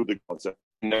Rabbanim who the concept.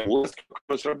 Now let's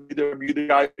go Rabbi Yehuda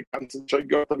guy Kansin Shogi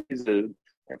got amazing.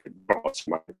 Rabbi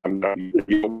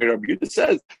Yehuda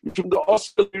says from the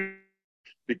Oscar.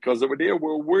 Because over there,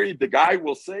 we're worried the guy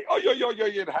will say, oh,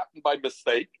 it happened by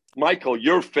mistake. Michael,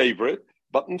 your favorite.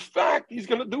 But in fact, he's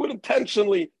going to do it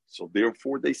intentionally. So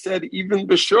therefore, they said, even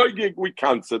b'shoigig, we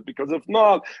can't sit. Because if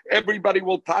not, everybody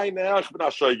will tie neach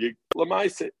b'nashoigig.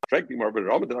 L'maise. Frankly, Rabbi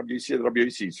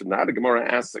Yossi. So now the Gemara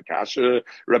asks the Kasha.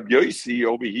 Rabbi Yossi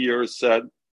over here said,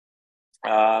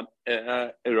 Rabbi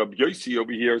Yossi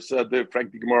over here said,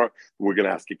 Frank the Gemara, we're going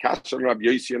to ask a kasha on Rabbi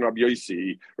Yossi and Rabbi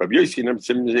Yossi. Rabbi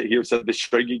Yossi here said, the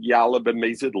shregig yala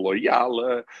b'mezid lo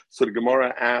yala. So the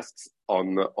Gemara asks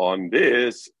on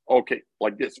this, okay,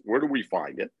 like this, where do we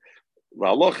find it? The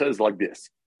halacha is like this.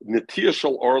 Netia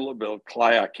shel orla bel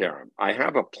klaya kerem. I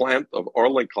have a plant of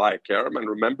orla and klaya kerem, and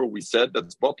remember we said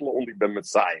that's bottle only ben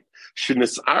Messiah.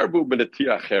 Shinis arbu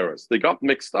b'netia acheres. They got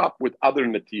mixed up with other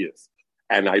netias,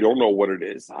 and I don't know what it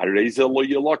is. I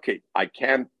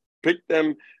can't pick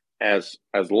them as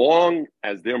long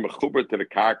as they're mechuber to the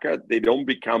karka. They don't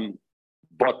become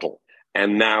bottle.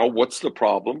 And now, what's the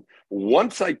problem?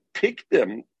 Once I pick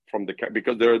them from the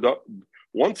because they're the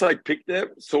once I pick them,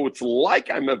 so it's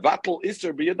like I'm a vatal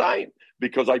iser b'yadayim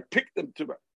because I picked them to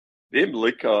them.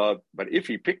 But if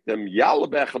he picked them,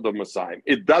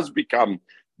 it does become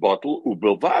bottle.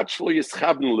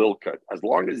 As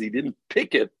long as he didn't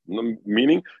pick it,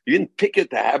 meaning he didn't pick it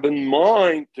to have in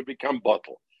mind to become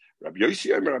bottle. Rabbi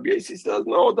Yossi says,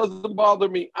 no, it doesn't bother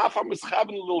me.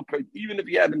 Even if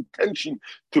he had intention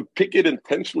to pick it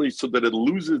intentionally so that it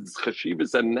loses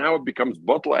chashivas and now it becomes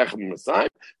bottle echad Messiah,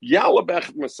 yalla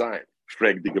bechad Messiah.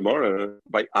 Frag the Gemara,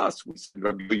 by us, we said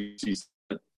Rabbi Yossi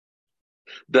said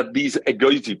that these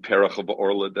egoizi perach of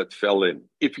orla that fell in,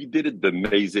 if he did it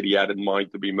b'mezid, he had in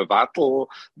mind to be mevatel,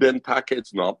 then taka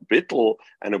it's not bittel.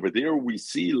 And over there we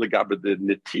see legabe the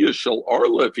netia shel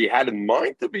orla, if he had in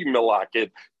mind to be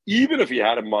melakit, even if he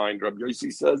had in mind, Rabbi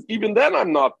Yossi says, even then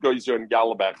I'm not goizer and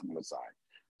galabach Messiah.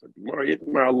 So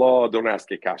Gemara law, don't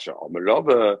ask a kasha.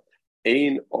 Amarava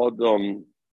ein odom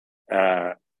va'oiser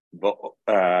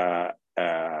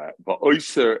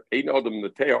ein odom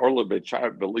netea orla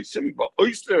b'chayv v'lisim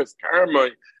va'oiser is karma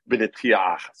b'netia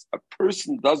achas. A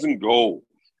person doesn't go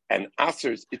and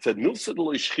asers. It's a nilsad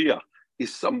l'ishchia.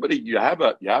 Is somebody you have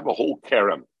a whole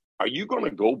kerem. Are you going to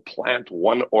go plant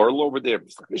one oil over there?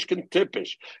 It's going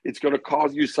to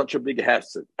cause you such a big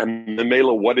hesed. And the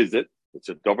mela, what is it? It's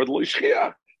a david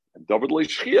l'ishchia. David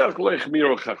l'ishchia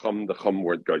lechmiro chacham the chum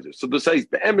word goes. So this says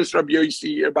the emes Rabbi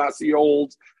Yossi Erbasi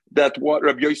holds that what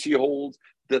Rabbi Yossi holds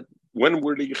that when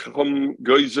we're the chacham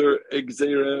goizer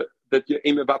exera that you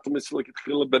aim about the mislik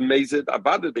chila b'mezid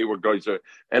abada they were goizer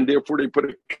and therefore they put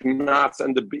a knas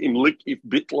and the imlik if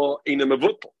bitla in a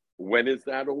mevutl. When is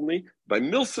that only? By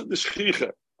milsa the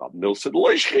shchicha. Milsa the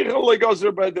shchicha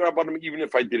legazer by the rabbanim, even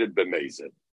if I did it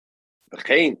b'mezid.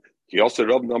 V'chein he also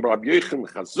robbed number of Yechim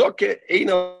chazoke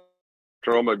eina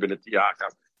karoma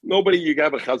b'netiyachas. Nobody you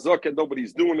have a chazoke,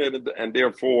 nobody's doing it, and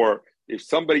therefore, if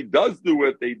somebody does do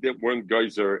it, they weren't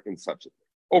geyser in such a thing.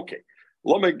 Okay,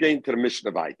 let me get into the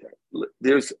Mishnah weiter.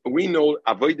 We know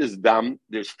avodas dam.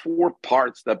 There's 4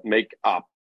 parts that make up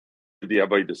the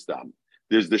avodas dam.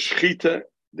 There's the shchita.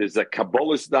 There's the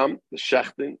kabbalas dam, the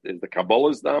shechtin. There's the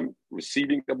kabbalas dam,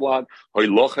 receiving the blood,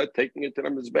 hoilocha, taking it to the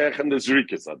mizbech, and the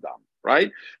zrikas dam.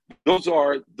 Right? Those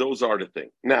are the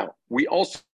things. Now we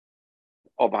also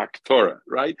of haktorah,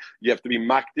 right? You have to be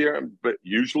makdir, but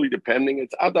usually depending,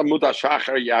 it's adam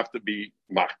mutashachar. You have to be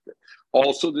makdir.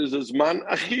 Also, there's a zman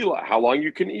achila, how long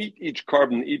you can eat each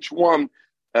carbon, each one,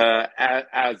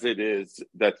 as it is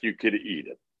that you could eat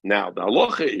it. Now, the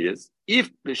halacha is, if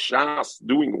b'shas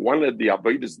doing one of the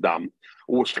avodas dam,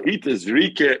 or shchita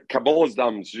zrika, kabbalas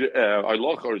dam,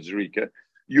 halacha or zrika,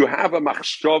 you have a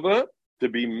machshava to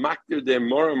be makdir de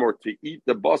morim or to eat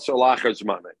the basar lachar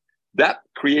zmaneh. That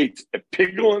creates a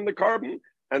pigel in the carbon,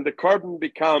 and the carbon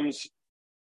becomes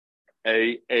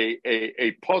a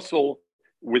puzzle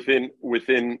within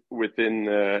doing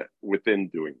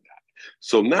that.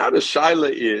 So now the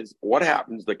shaila is, what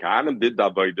happens? The Kohanim did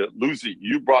that by the Lucy.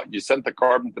 You sent the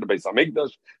carbon to the Beis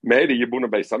Hamikdash. Maybe you bought a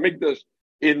Beis Hamikdash.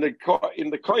 In the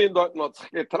Kohen dort not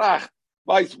getracht.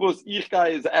 Weiß was ich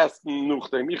gehe is essen noch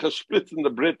dem. Ich splitzen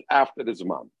the Brit after this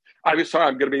man. I was sorry,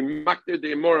 I'm going to be makdir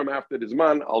de morim after this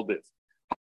man. All this.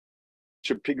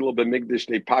 Pigel b'migdash,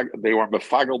 they were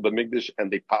mefagel b'migdash,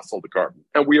 and they passed the carbon.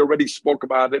 And we already spoke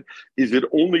about it. Is it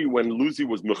only when Lucy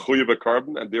was mechuyev a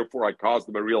carbon, and therefore I caused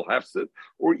them a real hefset,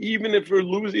 or even if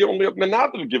Lucy only a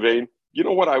menadav givein? You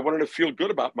know what? I wanted to feel good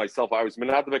about myself. I was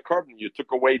menadav a carbon. You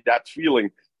took away that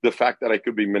feeling, the fact that I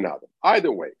could be menadav.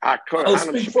 Either way, I'll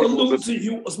speak for Lucy.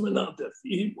 He was menadav.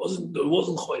 He wasn't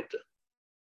choyte.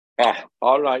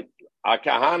 All right. A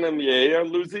kahanim yeher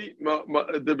Lucy,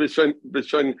 the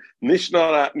b'shon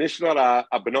nishnara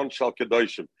a benon shel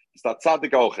kedoshim. It's that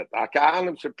tzaddik ochet. A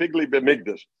kahanim shepigli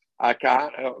b'migdash. A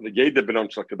kahanim the yeder benon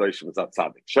shel kedoshim is that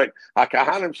tzaddik. Shein a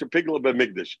kahanim shepigli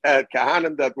b'migdash.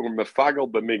 Kahanim that were mefagel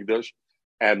b'migdash,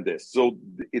 and this. So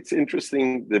it's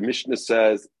interesting. The Mishnah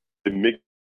says the migdash.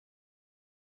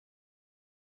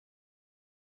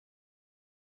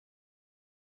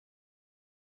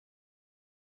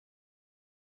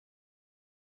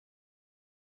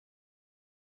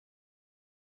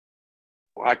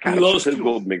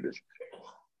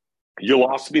 You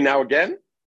lost me now again?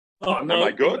 Oh, no, am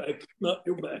I good?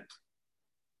 You're back.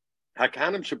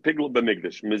 Hakanim shepiglu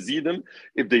b'migdash. Mezidim,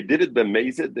 if they did it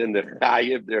b'mezid, then they're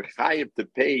chayiv to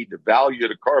pay the value of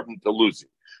the carbon to lose it.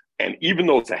 And even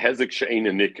though it's a hezek she'ein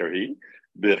a nikari,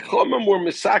 the chomim were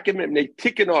misakim and they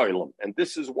tikkun oilam. And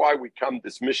this is why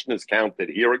this Mishnah is counted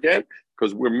here again,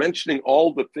 because we're mentioning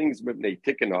all the things mipnei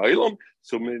tikkun oilam.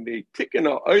 So mipnei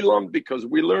tikkun oilam, because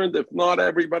we learned if not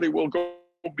everybody will go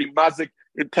be mazik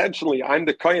intentionally. I'm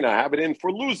the kohen, I have it in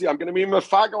for Luzi. I'm going to be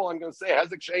mefagel. I'm going to say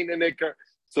hezek she'ein a nikar.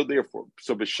 So therefore,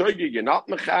 b'shogi you're not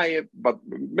mechayev, but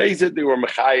mezid they were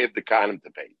mechayev the kahanim to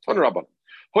pay.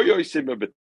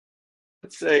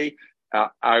 Let's say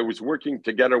I was working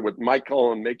together with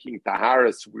Michael and making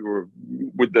taharis. We were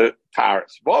with the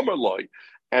taharis.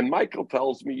 And Michael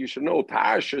tells me, you should know, the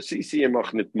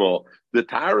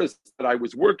taharis that I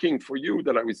was working for you,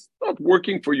 that I was not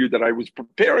working for you, that I was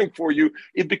preparing for you,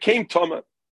 it became tama.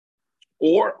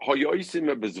 Or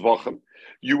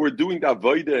you were doing the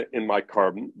avodah in my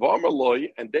carbon,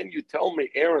 and then you tell me,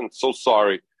 Aaron, so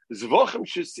sorry. I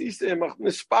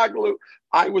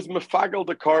was mefagel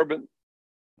the carbon.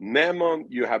 Nemon,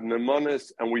 you have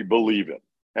nemanis, and we believe it.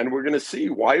 And we're going to see,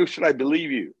 why should I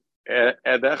believe you? Why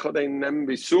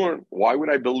would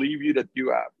I believe you that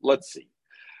you have? Let's see.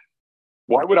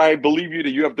 Why would I believe you that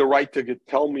you have the right to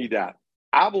tell me that?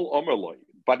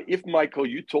 But if, Michael,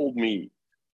 you told me,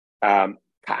 you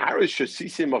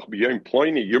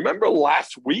remember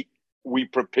last week we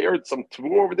prepared some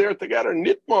tvu over there together?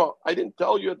 Nitma, I didn't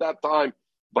tell you at that time,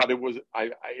 but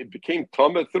it became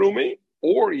tama through me.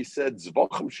 Or he said, the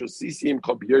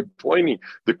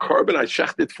carbon I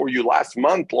shechted for you last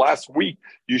week,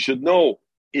 you should know,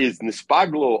 is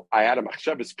nispaglo. I had a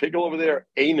machshavas pigel over there,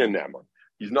 eina neman.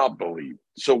 He's not believed.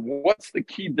 So what's the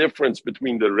key difference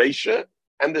between the reisha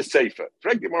and the seifa?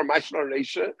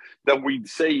 That we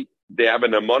say they have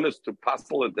an amonis to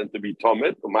pastel it and to be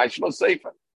tomit,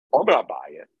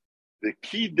 the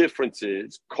key difference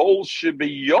is kol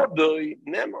shebiyodoi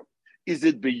neman. Is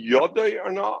it biyodoi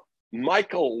or not?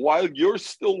 Michael, while you're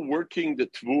still working the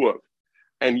tvua,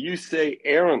 and you say,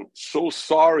 Aaron, so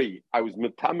sorry, I was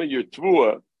metame your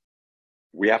tvua,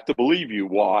 we have to believe you.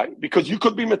 Why? Because you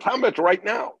could be metamet right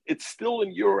now. It's still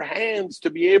in your hands to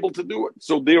be able to do it.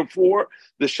 So therefore,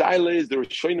 the shaila is there are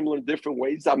shoinim in different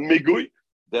ways. Amigui,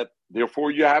 that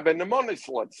therefore you have an amonis,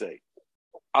 let's say.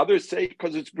 Others say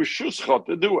because it's b'shuscha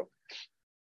to do it.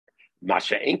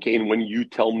 Masha Enkein, when you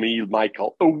tell me,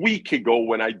 Michael, a week ago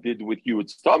when I did with you at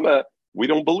Stama, we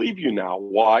don't believe you now.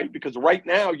 Why? Because right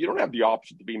now you don't have the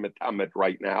option to be metamet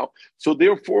right now. So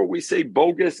therefore we say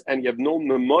bogus, and you have no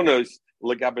nemonas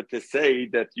legabe to say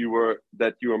that you were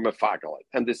mefagelit.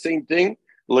 And the same thing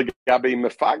legabe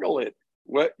mefagelit.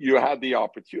 Well, you had the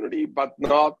opportunity, but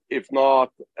not if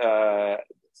not.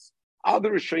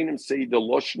 Other Rishonim say the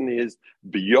lashon is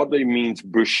biyodei means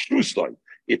b'shustan.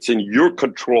 It's in your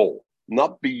control.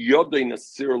 Not biyodei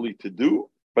necessarily to do,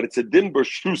 but it's a din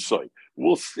b'shusai.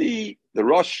 We'll see. The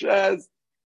Rosh says,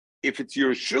 if it's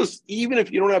your shus, even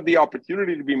if you don't have the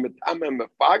opportunity to be metame and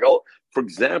mefagel, for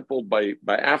example, by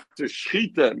after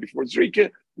shchita and before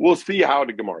zrika, we'll see how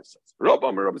the Gemara says.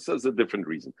 Rabbi says a different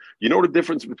reason. You know the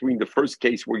difference between the first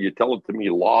case where you tell it to me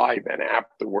live and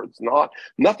afterwards not?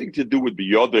 Nothing to do with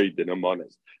biyodei the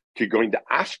namanas. To going to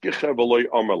ashkecha v'loy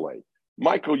amalei.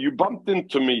 Michael, you bumped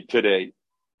into me today,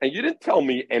 and you didn't tell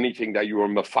me anything that you were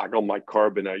mefagel my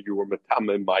carbon or you were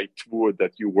metame my tvur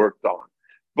that you worked on.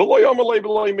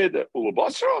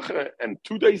 And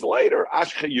 2 days later,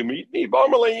 you meet me,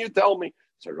 you tell me.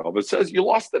 So Rabbi says you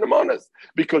lost an amanas,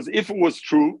 because if it was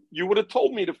true, you would have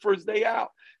told me the first day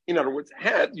out. In other words,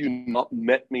 had you not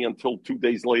met me until 2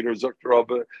 days later,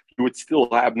 Rabbi, you would still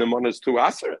have an amanas to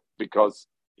aser, because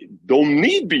you don't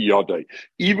need biyodai.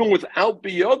 Even without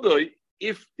biyodai,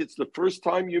 if it's the first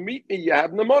time you meet me, you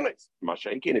have nemanis.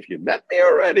 Mashenkin, if you met me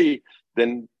already,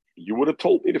 then you would have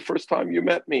told me the first time you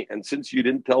met me. And since you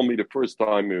didn't tell me the first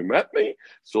time you met me,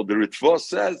 so the Ritva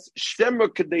says,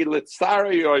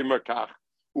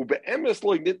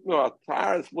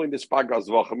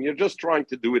 you're just trying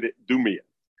to do me.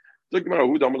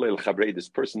 This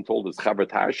person told us,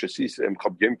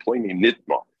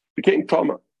 became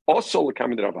Tama. Also,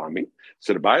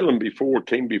 so the Bailam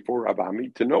came before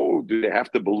Avami to know, do they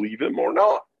have to believe him or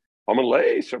not?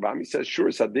 Amalei, so Avami says,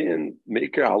 sure, Sadin,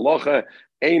 make a halacha,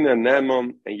 eina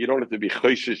nemam, and you don't have to be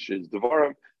chayshish, is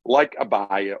devarim, like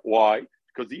Abaya. Why?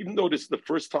 Because even though this is the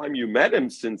first time you met him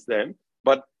since then,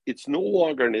 but it's no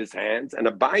longer in his hands, and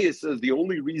Abaya says the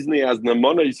only reason he has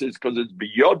nemana is because it's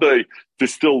biyodei to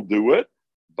still do it,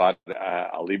 but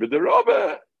Aliba de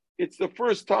Rabba, It's the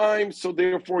first time, so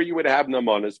therefore you would have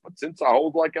namanas. But since I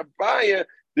hold like a baya,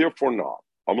 therefore not.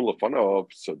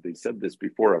 So they said this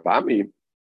before Avami.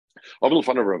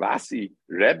 Ravasi,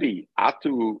 Rebbe,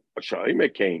 Atu,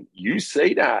 Shaima came. You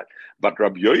say that, but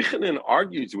Rabbi Yochanan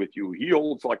argues with you. He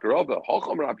holds like Rabbi.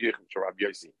 Hocham Rabbi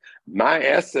Yochanan, my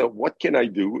essa, what can I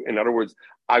do? In other words,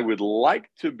 I would like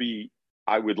to be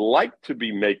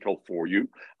makel for you.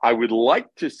 I would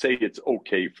like to say it's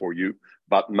okay for you,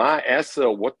 but my essa,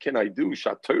 what can I do?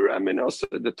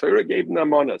 The Torah gave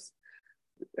namanas.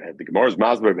 The Gemara's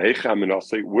masber v'hecha.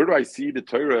 Where do I see the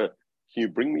Torah? Can you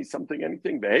bring me something,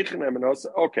 anything?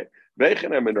 Okay. Maybe.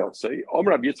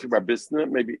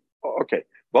 Okay.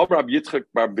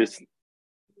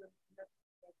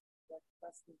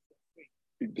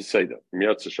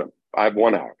 I have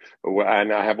 1 hour,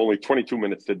 and I have only 22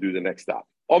 minutes to do the next stop.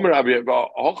 Where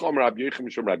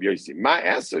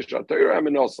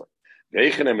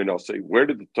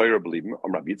did the Torah believe him?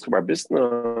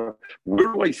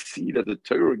 Where do I see that the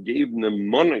Torah gave them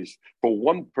money for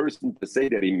one person to say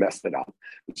that he messed it up?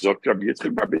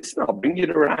 I'll bring you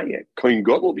the raya.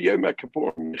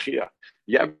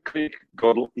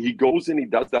 He goes and he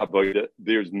does the avodah.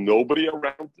 There's nobody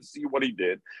around to see what he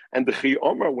did. And the Chi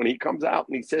Omer, when he comes out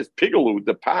and he says, Pigalu,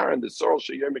 the par and the sorrel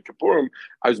sheyom kippurim,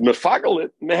 as mefagal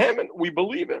it, mehemen, we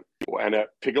believe him. And a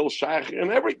pigel shach in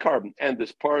every carbon. And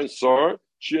this par and sorrel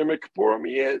sheyom kippurim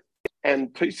he is.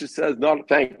 And Tosha says, "Not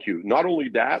thank you." Not only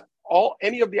that,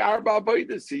 any of the Arba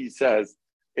avodas, he says,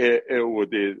 it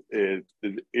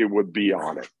would be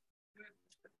on it.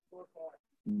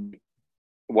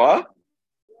 What?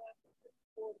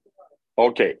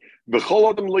 Okay.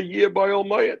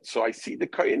 So I see the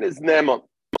Kohen is Neman.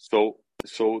 So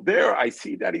there I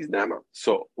see that he's Neman.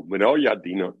 So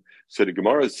so the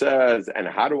Gemara says, and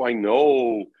how do I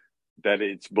know that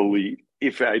it's believed?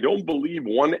 If I don't believe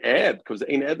one ad, because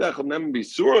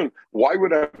why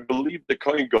would I believe the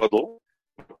Kohen Gadol?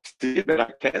 See that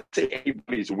I can't say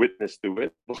anybody's witness to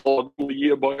it. And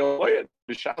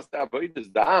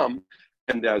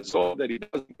there's all that he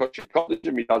doesn't touch a college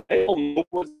and he does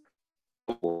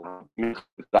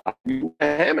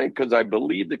because I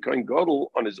believe the Kohen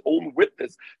Gadol on his own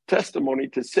witness testimony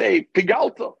to say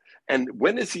Pigalta. And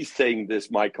when is he saying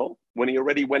this, Michael? When he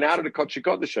already went out of the Kodesh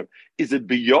Kodeshim. Is it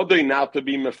biyodei now to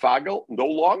be mefagel? No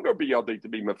longer biyodei to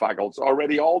be mefagel. It's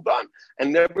already all done.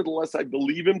 And nevertheless, I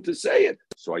believe him to say it.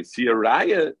 So I see a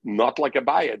raya, not like a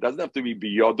baya. It doesn't have to be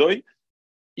biyodei.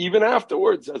 Even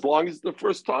afterwards, as long as the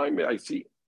first time I see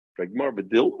the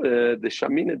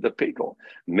Shamina, the pickle.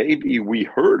 Maybe we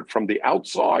heard from the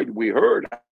outside, we heard.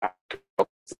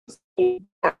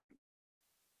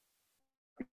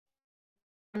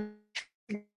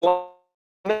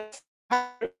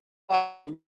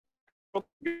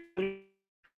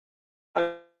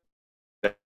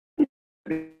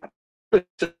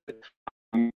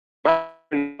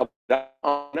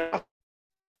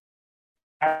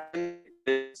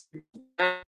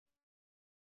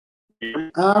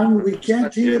 We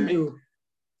can't hear you.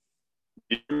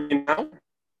 You hear me now?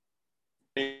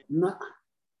 No.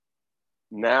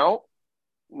 Now?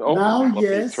 No. Now,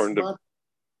 yes. But...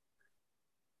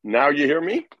 Now you hear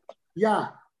me? Yeah.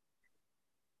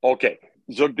 Okay.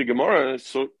 So the Gemara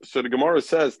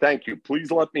says, thank you.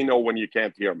 Please let me know when you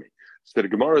can't hear me. So the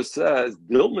Gemara says,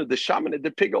 Dilma the Shaman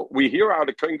the Pigel. We hear how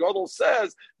the Kohen Gadol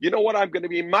says, you know what, I'm going to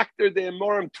be Makter the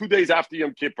Emorim 2 days after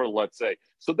Yom Kippur, let's say.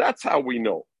 So that's how we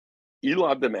know.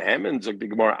 Elad the Mehemen, the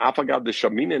Gemara, Afagad the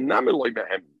Shamin, and Namiloy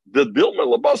Mehem. The Dilma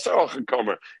Labasar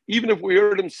Achakomer. Even if we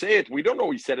heard him say it, we don't know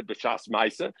he said it B'Shas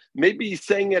Maisa. Maybe he's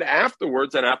saying it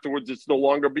afterwards, and afterwards it's no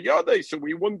longer B'Yadeh, so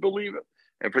we wouldn't believe it.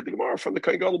 And for the Gemara from the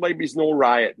Kohen Gadol, maybe it's no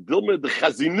riot. Dilma the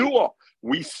Chazinua.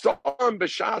 We saw him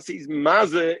B'Shas, he's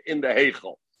Mazeh in the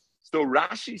Heichel. So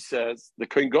Rashi says the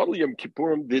Kohen Gadol Yom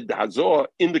Kippurim did the Hazor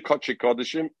in the Kodesh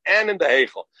Kodeshim and in the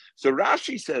Heichel. So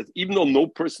Rashi says, even though no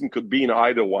person could be in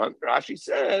either one, Rashi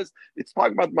says it's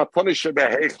talking about Matonish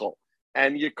Heichel,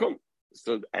 and you couldn't.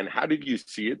 So, and how did you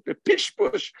see it? The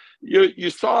pishpush. You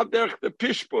saw there the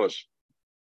pishpush.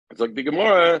 It's like the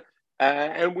Gemara,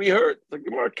 and we heard the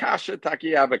Gemara kasha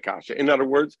takiyava kasha. In other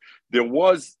words, there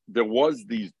was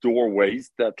these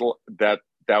doorways that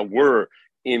were.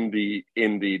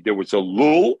 There was a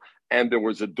lul and there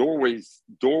was a doorways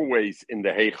in the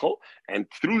heichel, and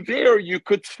through there you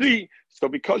could see. So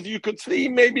because you could see,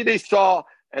 maybe they saw,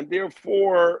 and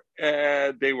therefore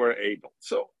they were able.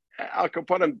 So Al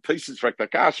Kapanim places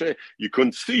Rektakasha, you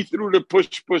couldn't see through the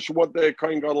push what the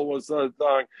Kohen Gadol was doing,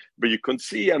 but you couldn't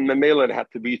see, and the male had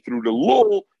to be through the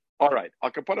lul. All right, Al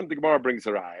Kapanim the Gemara brings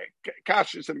a raya.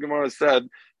 Kasha, so the Gemara said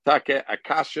Take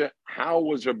Akasha, how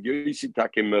was Rabbi Yossi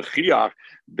Take Mechiach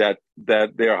that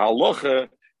their halacha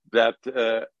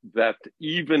that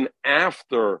even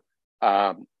after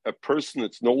a person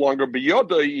that's no longer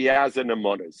biyoda, he has an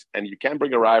amonis, and you can't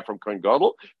bring a raya from Kohen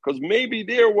Gadol because maybe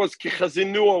there was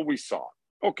kichazinua we saw.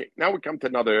 Okay, now we come to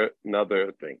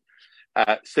another thing.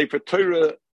 Sefer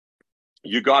Torah,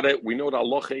 you got it. We know the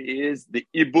halacha is the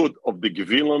ibud of the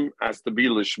gevilim has to be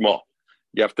lishma.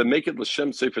 You have to make it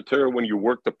l'shem Sefer Torah when you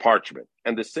work the parchment,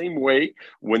 and the same way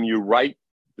when you write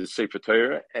the Sefer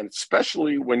Torah, and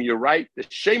especially when you write the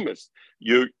shemus,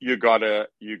 you gotta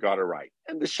write.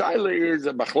 And the shaila is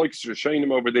a machlokes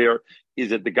rishonim over there.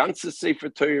 Is it the ganze Sefer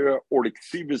Torah or the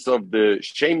ksivus of the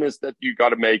shemus that you got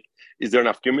to make? Is there an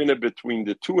afkamina between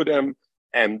the two of them?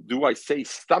 And do I say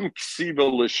stam ksiva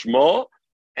lishma,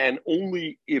 and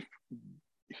only if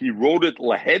he wrote it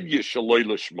lahedya shaloi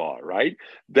lishma, right?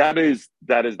 That is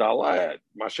the halach.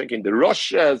 Mashenkin the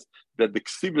Rosh says that the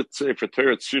ksiva Sefer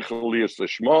Torah tzricha liyas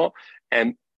lishma,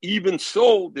 and even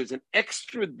so, there's an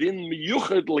extra din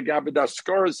miyuchad legabe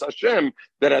daskaras Hashem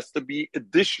that has to be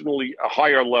additionally a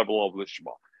higher level of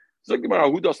lishma. Sefer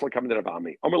Torah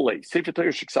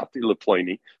shiksafti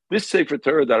leploni. This Sefer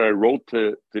Torah that I wrote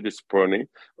to this pony,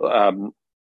 I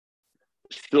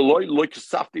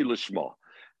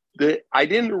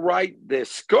didn't write the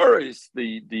skaras,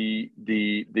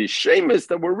 the shemus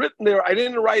that were written there. I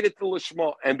didn't write it to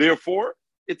lishma, and therefore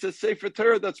it's a Sefer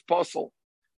Torah that's puzzle.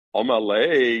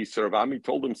 Amalei, Sir Avami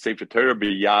told him Sefer Torah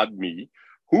biyad me.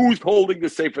 Who's holding the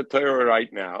Sefer Torah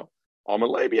right now?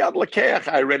 Amalei biyad lakeach.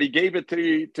 I already gave it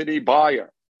to the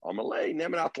buyer. Amalei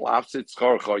nemenat lafsit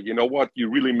scharcha. You know what? You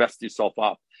really messed yourself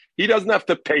up. He doesn't have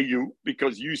to pay you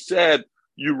because you said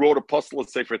you wrote a puzzle of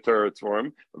Sefer Torah for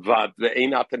him. Vad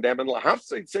ve'einat nemen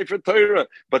lahafsit Sefer Torah.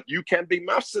 But you can't be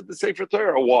mafsid the Sefer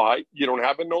Torah. Why? You don't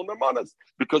have a no nemanas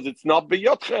because it's not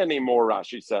biyotcha anymore.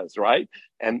 Rashi says, right?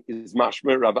 And is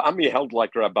mashmer Rav Ami held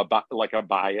like a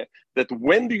baya that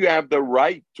when do you have the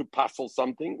right to passel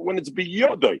something? When it's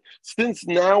biyodai. Since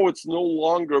now it's no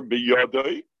longer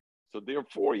biyodai, so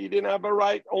therefore he didn't have a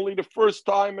right only the first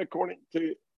time according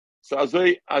to so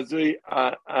azay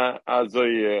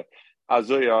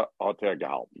Oter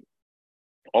gehalten.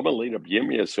 Omerli Rabbi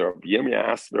Yirmiyah, so Rabbi Yirmiyah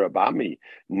asked Rabbi Ami,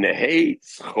 Nehei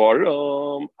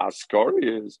Schoram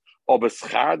Askarias,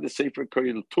 Obeschar the Sefer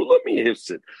Koil Tulami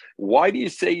Hifsid. Why do you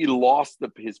say he lost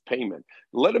his payment?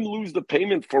 Let him lose the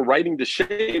payment for writing the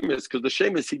shemus, because the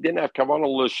shemus he didn't have kavanah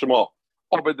l'shma.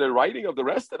 But the writing of the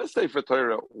rest of the Sefer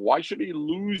Torah, why should he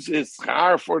lose his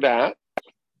schar for that?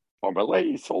 Omerli,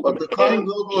 he sold him. But the Kohen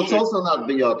Gadol is also not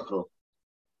biyadcha.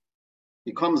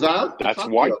 He comes out. That's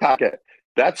why packet.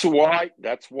 That's why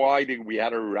we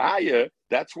had a raya.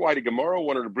 That's why the Gemara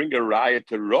wanted to bring a raya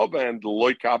to Rabba and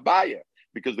Loika Abaya.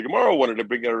 Because the Gemara wanted to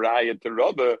bring a raya to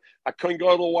Rabba. I couldn't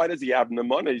go, why does he have the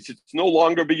money? He said, it's no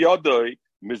longer biyadai.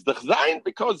 Mizdach Zayin,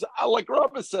 because like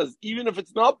Rabba says, even if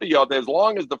it's not biyadai, as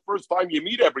long as the first time you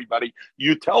meet everybody,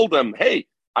 you tell them, hey,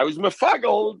 I was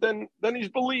mefagel, then he's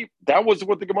believed. That was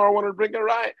what the Gemara wanted to bring a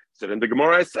raya. So then the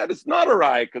Gemara said it's not a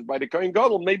raya, because by the Kohen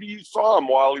Gadol, maybe you saw him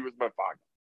while he was mefagel.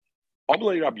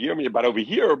 But over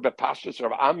here, the Pashas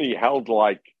of Ami held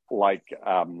like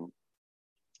Abaya.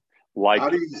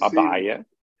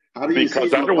 How do you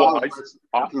because see otherwise,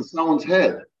 it's in someone's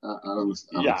head? I don't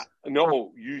understand. Yeah,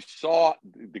 no, you saw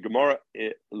the Gemara,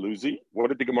 Lucy. What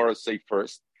did the Gemara say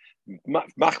first?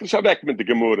 Mach mich weg mit der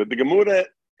Gemara. The Gemara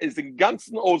is the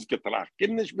ganzen ausgetracht. Gib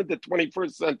nicht mit the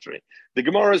 21st century. The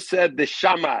Gemara said the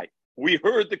Shammai. We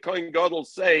heard the Kohen Gadol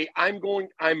say, I'm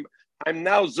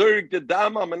now Zurich the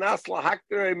Dama Manasla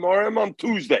Hakter Morim on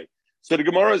Tuesday. So the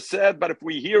Gemara said, but if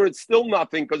we hear it's still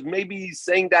nothing, because maybe he's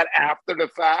saying that after the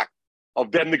fact.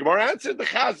 Then the Gemara answered the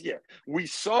Chazia. We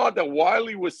saw that while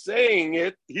he was saying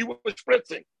it, he was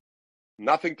spritzing.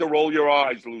 Nothing to roll your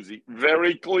eyes, Lucy.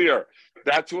 Very clear.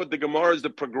 That's what the Gemara is. The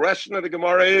progression of the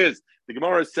Gemara is. The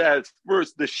Gemara says,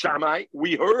 first, the Shammai.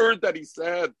 We heard that he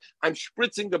said, I'm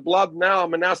spritzing the blood now.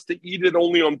 I'm asked to eat it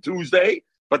only on Tuesday.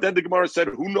 But then the Gemara said,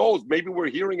 who knows? Maybe we're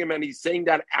hearing him and he's saying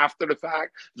that after the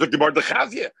fact. The Gemara, the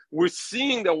Chazia. We're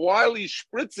seeing that while he's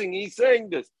spritzing, he's saying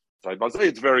this. So I say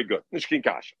it's very good. Nishkin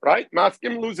Kash, right?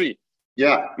 Maskim, Lucy.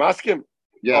 Yeah. Maskim.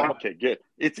 Yeah. Okay, good.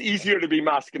 It's easier to be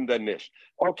maskim than nish.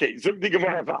 Okay, zuk the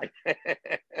Gemara vayt.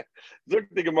 Zuk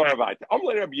the Gemara vayt.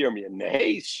 Amalei Rabbi Yirmiyah.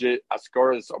 Nei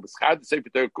askaras obeschad Sefer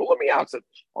Torah kulami answered.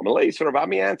 Amalei so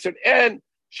Rabbi answered and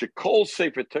shekol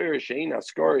Sefer Torah shein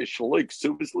askaras shalik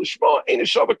subis lishma ein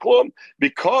shava klum.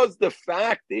 Because the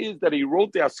fact is that he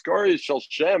wrote the askaras shel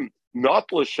Shem.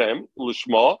 Not l'shem,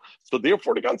 l'shma. So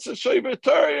therefore, the ganze Sefer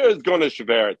Torah is going to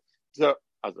shver it. So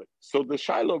So the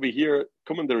Shiloh over here,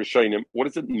 come in the Rishonim, what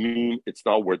does it mean? It's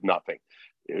not worth nothing.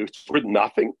 It's worth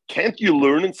nothing? Can't you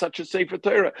learn in such a Sefer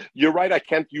Torah? You're right, I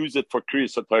can't use it for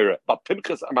Kriyas Torah. But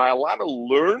Pinchas, am I allowed to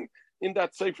learn in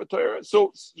that Sefer Torah?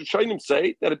 So the Rishonim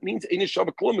say that it means Einish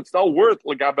Shabbat it's not worth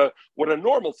like what a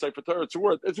normal Sefer Torah is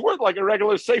worth. It's worth like a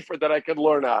regular Sefer that I can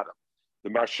learn out of. The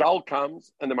Marshal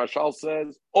comes and the Marshal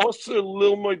says, "Osir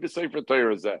lilmoy b'Sefer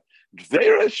Torah zeh.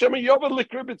 Gzeira shema yovad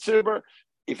likra b'tzibur."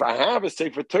 If I have a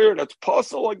Sefer Torah that's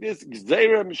possible like this,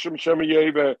 Gzeira mishum shema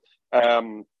yovad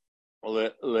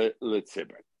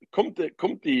l'tzibur. Kommt die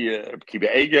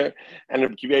Kiva Eger, and the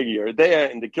Kiva Eger are there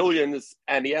in the Killians,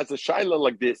 and he has a shaila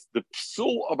like this: the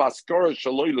psul of Askara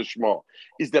Shaloi Lishma,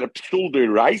 is that a psul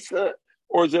deraisa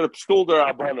or is it a psul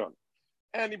derabanan?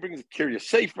 And he brings a curious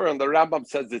sefer, and the Rambam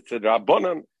says it's a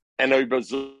Rabbanan. And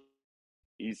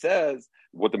he says,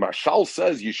 what the Marshal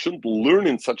says, you shouldn't learn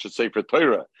in such a sefer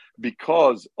Torah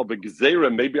because of a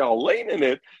Gezerah, maybe I'll lane in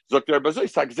it. The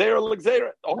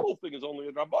whole thing is only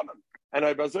a Rabbanan. And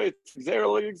I say it's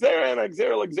Gezerah, and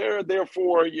Gezerah,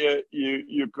 therefore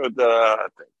you could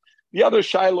think. The other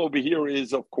shiloh over here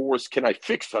is, of course, can I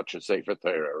fix such a sefer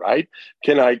Torah, right?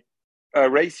 Can I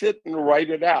erase it and write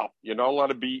it out? You're not allowed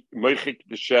to be meichik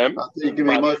b'shem.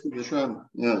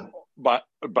 Yeah. But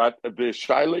the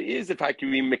shaila is if I can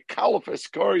be mekalef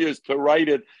escorias to write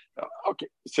it. Okay,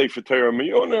 Sefer Torah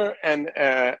miyuner and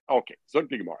okay. Zog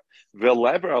the Gemara.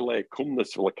 V'lever ale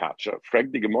kumnas v'lakacha.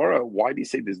 Frag the Gemara. Why do you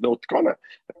say there's no tkana?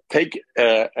 Take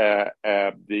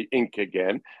the ink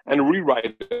again and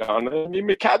rewrite it on it and you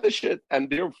mekadesh it, and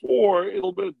therefore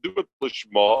it'll be do it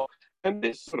l'shma. And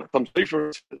this sort of comes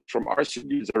from our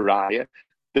city Zariah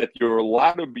that you're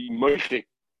allowed to be moichik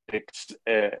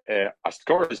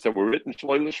askaras that were written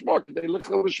shaloi lishma. They look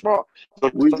lishma.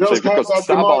 We just had that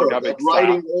tomorrow, that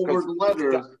writing over the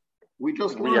letters. We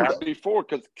just we had before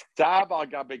because ksav al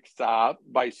gabe ksav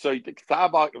by soita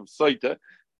ksav al soita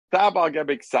ksav al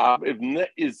gabe ksav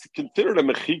is considered a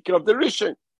mechika of the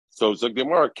rishon. So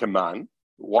Gemara Kaman.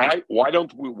 Why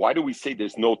do we say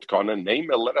there's no tkana? Name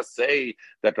it. Let us say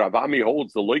that Rav Ami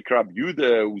holds the loik Rab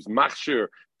Yuda who's machshir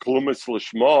klumas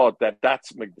lishma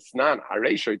that's megdesnan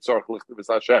hareisha itzarch lichtav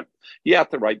Hashem. He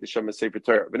had to write the Shema Sefer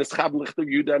Torah. V'neschab lichtav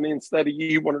Yuda, and instead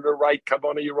he wanted to write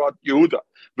Kavana Yerot Yehuda.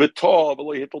 V'tov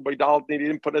v'lo hitel by dalet. He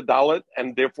didn't put a dalet,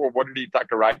 and therefore what did he take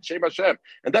to write? Shem Hashem,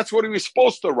 and that's what he was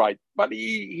supposed to write. But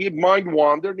he mind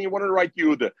wandered and he wanted to write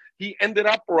Yehuda. He ended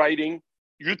up writing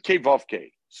Yud Kei Vav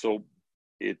Kei. So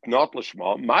it's not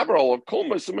l'shma. Ma'avrol of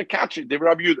kolmas and mekachi. They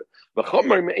Rabbi Yehuda.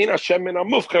 V'chomer me'ein Hashem min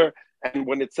ha'mufcher. And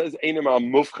when it says ein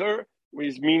ha'mufcher,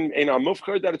 we mean ein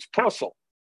ha'mufcher that it's possible.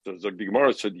 So the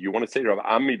Gemara said, "You want to say Rav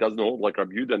Ami doesn't hold like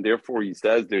Rabbi Yehuda, and therefore he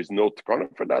says there's no tkana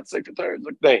for that Sefer Torah." It's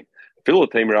like nein.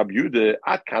 Philotem Rabbi Yehuda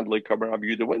at Kadlei Kaber Rabbi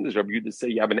Yehuda. When does Rabbi Yehuda say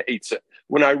you have an eitzah?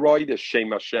 When I write a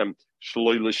Shem Hashem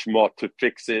Shloi Lishma to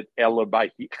fix it, Ela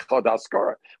by Chad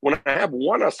Askara. When I have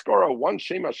one Askara, one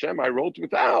Shem Hashem I wrote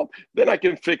without, then I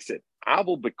can fix it.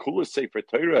 Aval Bekula Sefer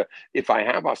Torah. If I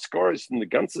have Askaras in the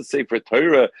ganze Sefer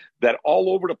Torah that all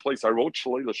over the place I wrote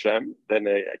Shloi L'Shem, then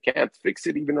I can't fix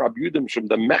it. Even Rabbi Yehuda from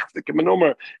the Mechzik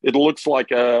Menomer, it looks like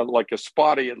a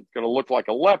spotty. It's going to look like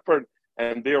a leopard.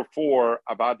 And therefore,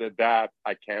 about that,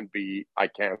 I can't fix.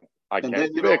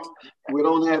 We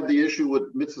don't have the issue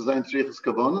with mitzvah zayin tzrichas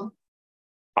kavana.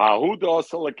 No,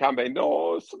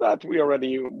 so that we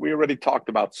already talked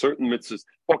about certain mitzvahs.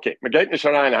 Okay,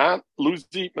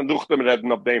 Lucy Menduchtem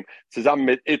redden op dem zusammen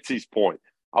mit Itzi's point.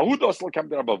 The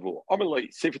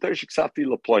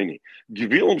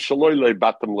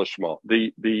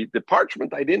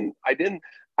parchment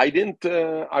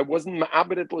I wasn't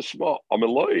ma'abed l'shma.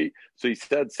 Amaloi. So he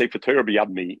said, Sefer Torah biyad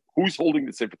me. Who's holding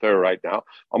the Sefer Torah right now?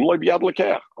 Amaloi biyad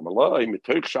lekech. Amaloi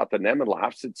mitoich shat anem and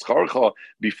lahafsid tzcharcha.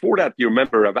 Before that, you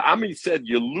remember, Rav Ami said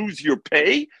you lose your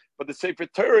pay, but the Sefer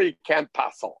Torah you can't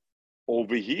passel.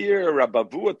 Over here, Rabbi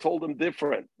Avua told him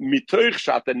different. Mitoich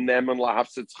shat anem and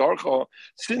lahafsid tzcharcha.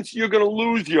 Since you're going to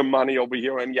lose your money over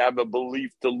here and you have a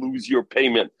belief to lose your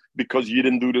payment because you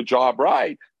didn't do the job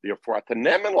right, therefore, at the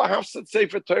Nemen Lahafsid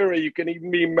Sefer Torah, you can even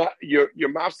be your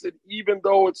mafsid, even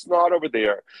though it's not over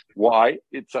there. Why?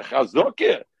 It's a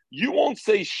chazokah. You won't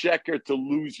say sheker to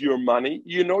lose your money.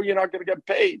 You know you're not going to get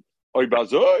paid. Oy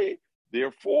bazoi.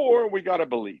 Therefore, we got to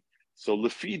believe. So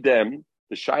lefi them,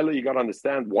 the shaila you got to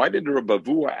understand. Why did Rabbi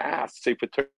Avua ask Sefer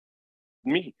Torah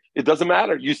me? It doesn't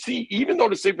matter. You see, even though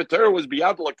the Sefer Torah was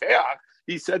biyad lakeach,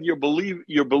 he said you're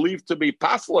believed to be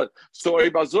paslet. So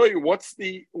Ibazoi, what's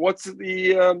the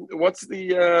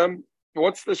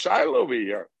shaila over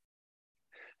here?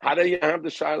 How do you have the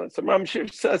shaila? So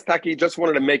Mamshir says Taki just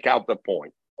wanted to make out the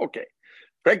point. Okay.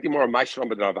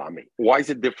 Why is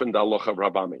it different than halacha of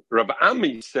Rav Ami? Rav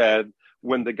Ami said,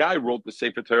 when the guy wrote the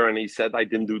Sefer Torah and he said, I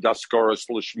didn't do daskaras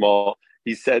lishma,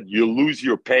 he said, you lose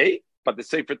your pay, but the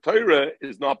Sefer Torah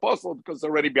is not possible because it's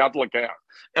already biad l'keach.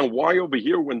 And why over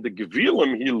here, when the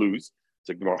Gevilim he lose,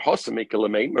 it's like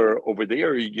over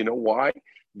there, you know why?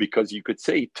 Because you could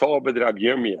say, Tov Rav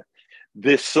Yirmiyah.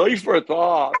 The Sefer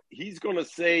thought he's going to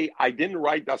say, I didn't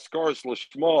write daskaras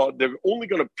lishma. They're only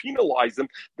going to penalize him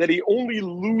that he only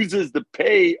loses the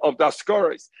pay of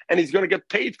daskaras, and he's going to get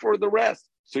paid for the rest.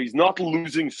 So he's not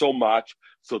losing so much.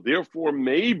 So therefore,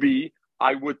 maybe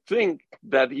I would think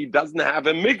that he doesn't have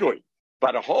a migui.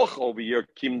 But a hoch over here,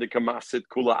 kim de kamasit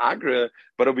kula agra.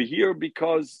 But over here,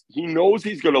 because he knows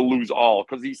he's going to lose all,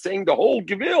 because he's saying the whole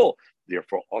gevil.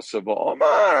 Therefore, Osava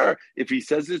Omar, if he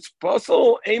says it's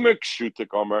puzzle, Emer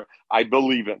Kshutik Omar, I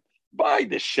believe him. By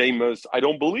the Shemus, I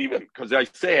don't believe him, because I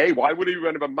say, hey, why would he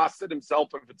run a masid himself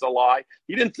if it's a lie?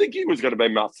 He didn't think he was going to be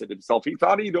masid himself. He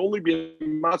thought he'd only be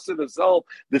masid himself,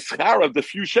 the schar of the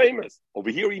few Shemus. Over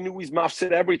here, he knew he's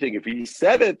masid everything. If he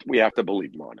said it, we have to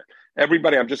believe him on it.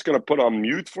 Everybody, I'm just going to put on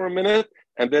mute for a minute,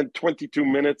 and then 22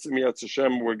 minutes, Miyat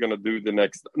Hashem, we're going to do the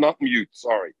next, not mute,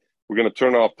 sorry. We're going to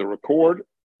turn off the record,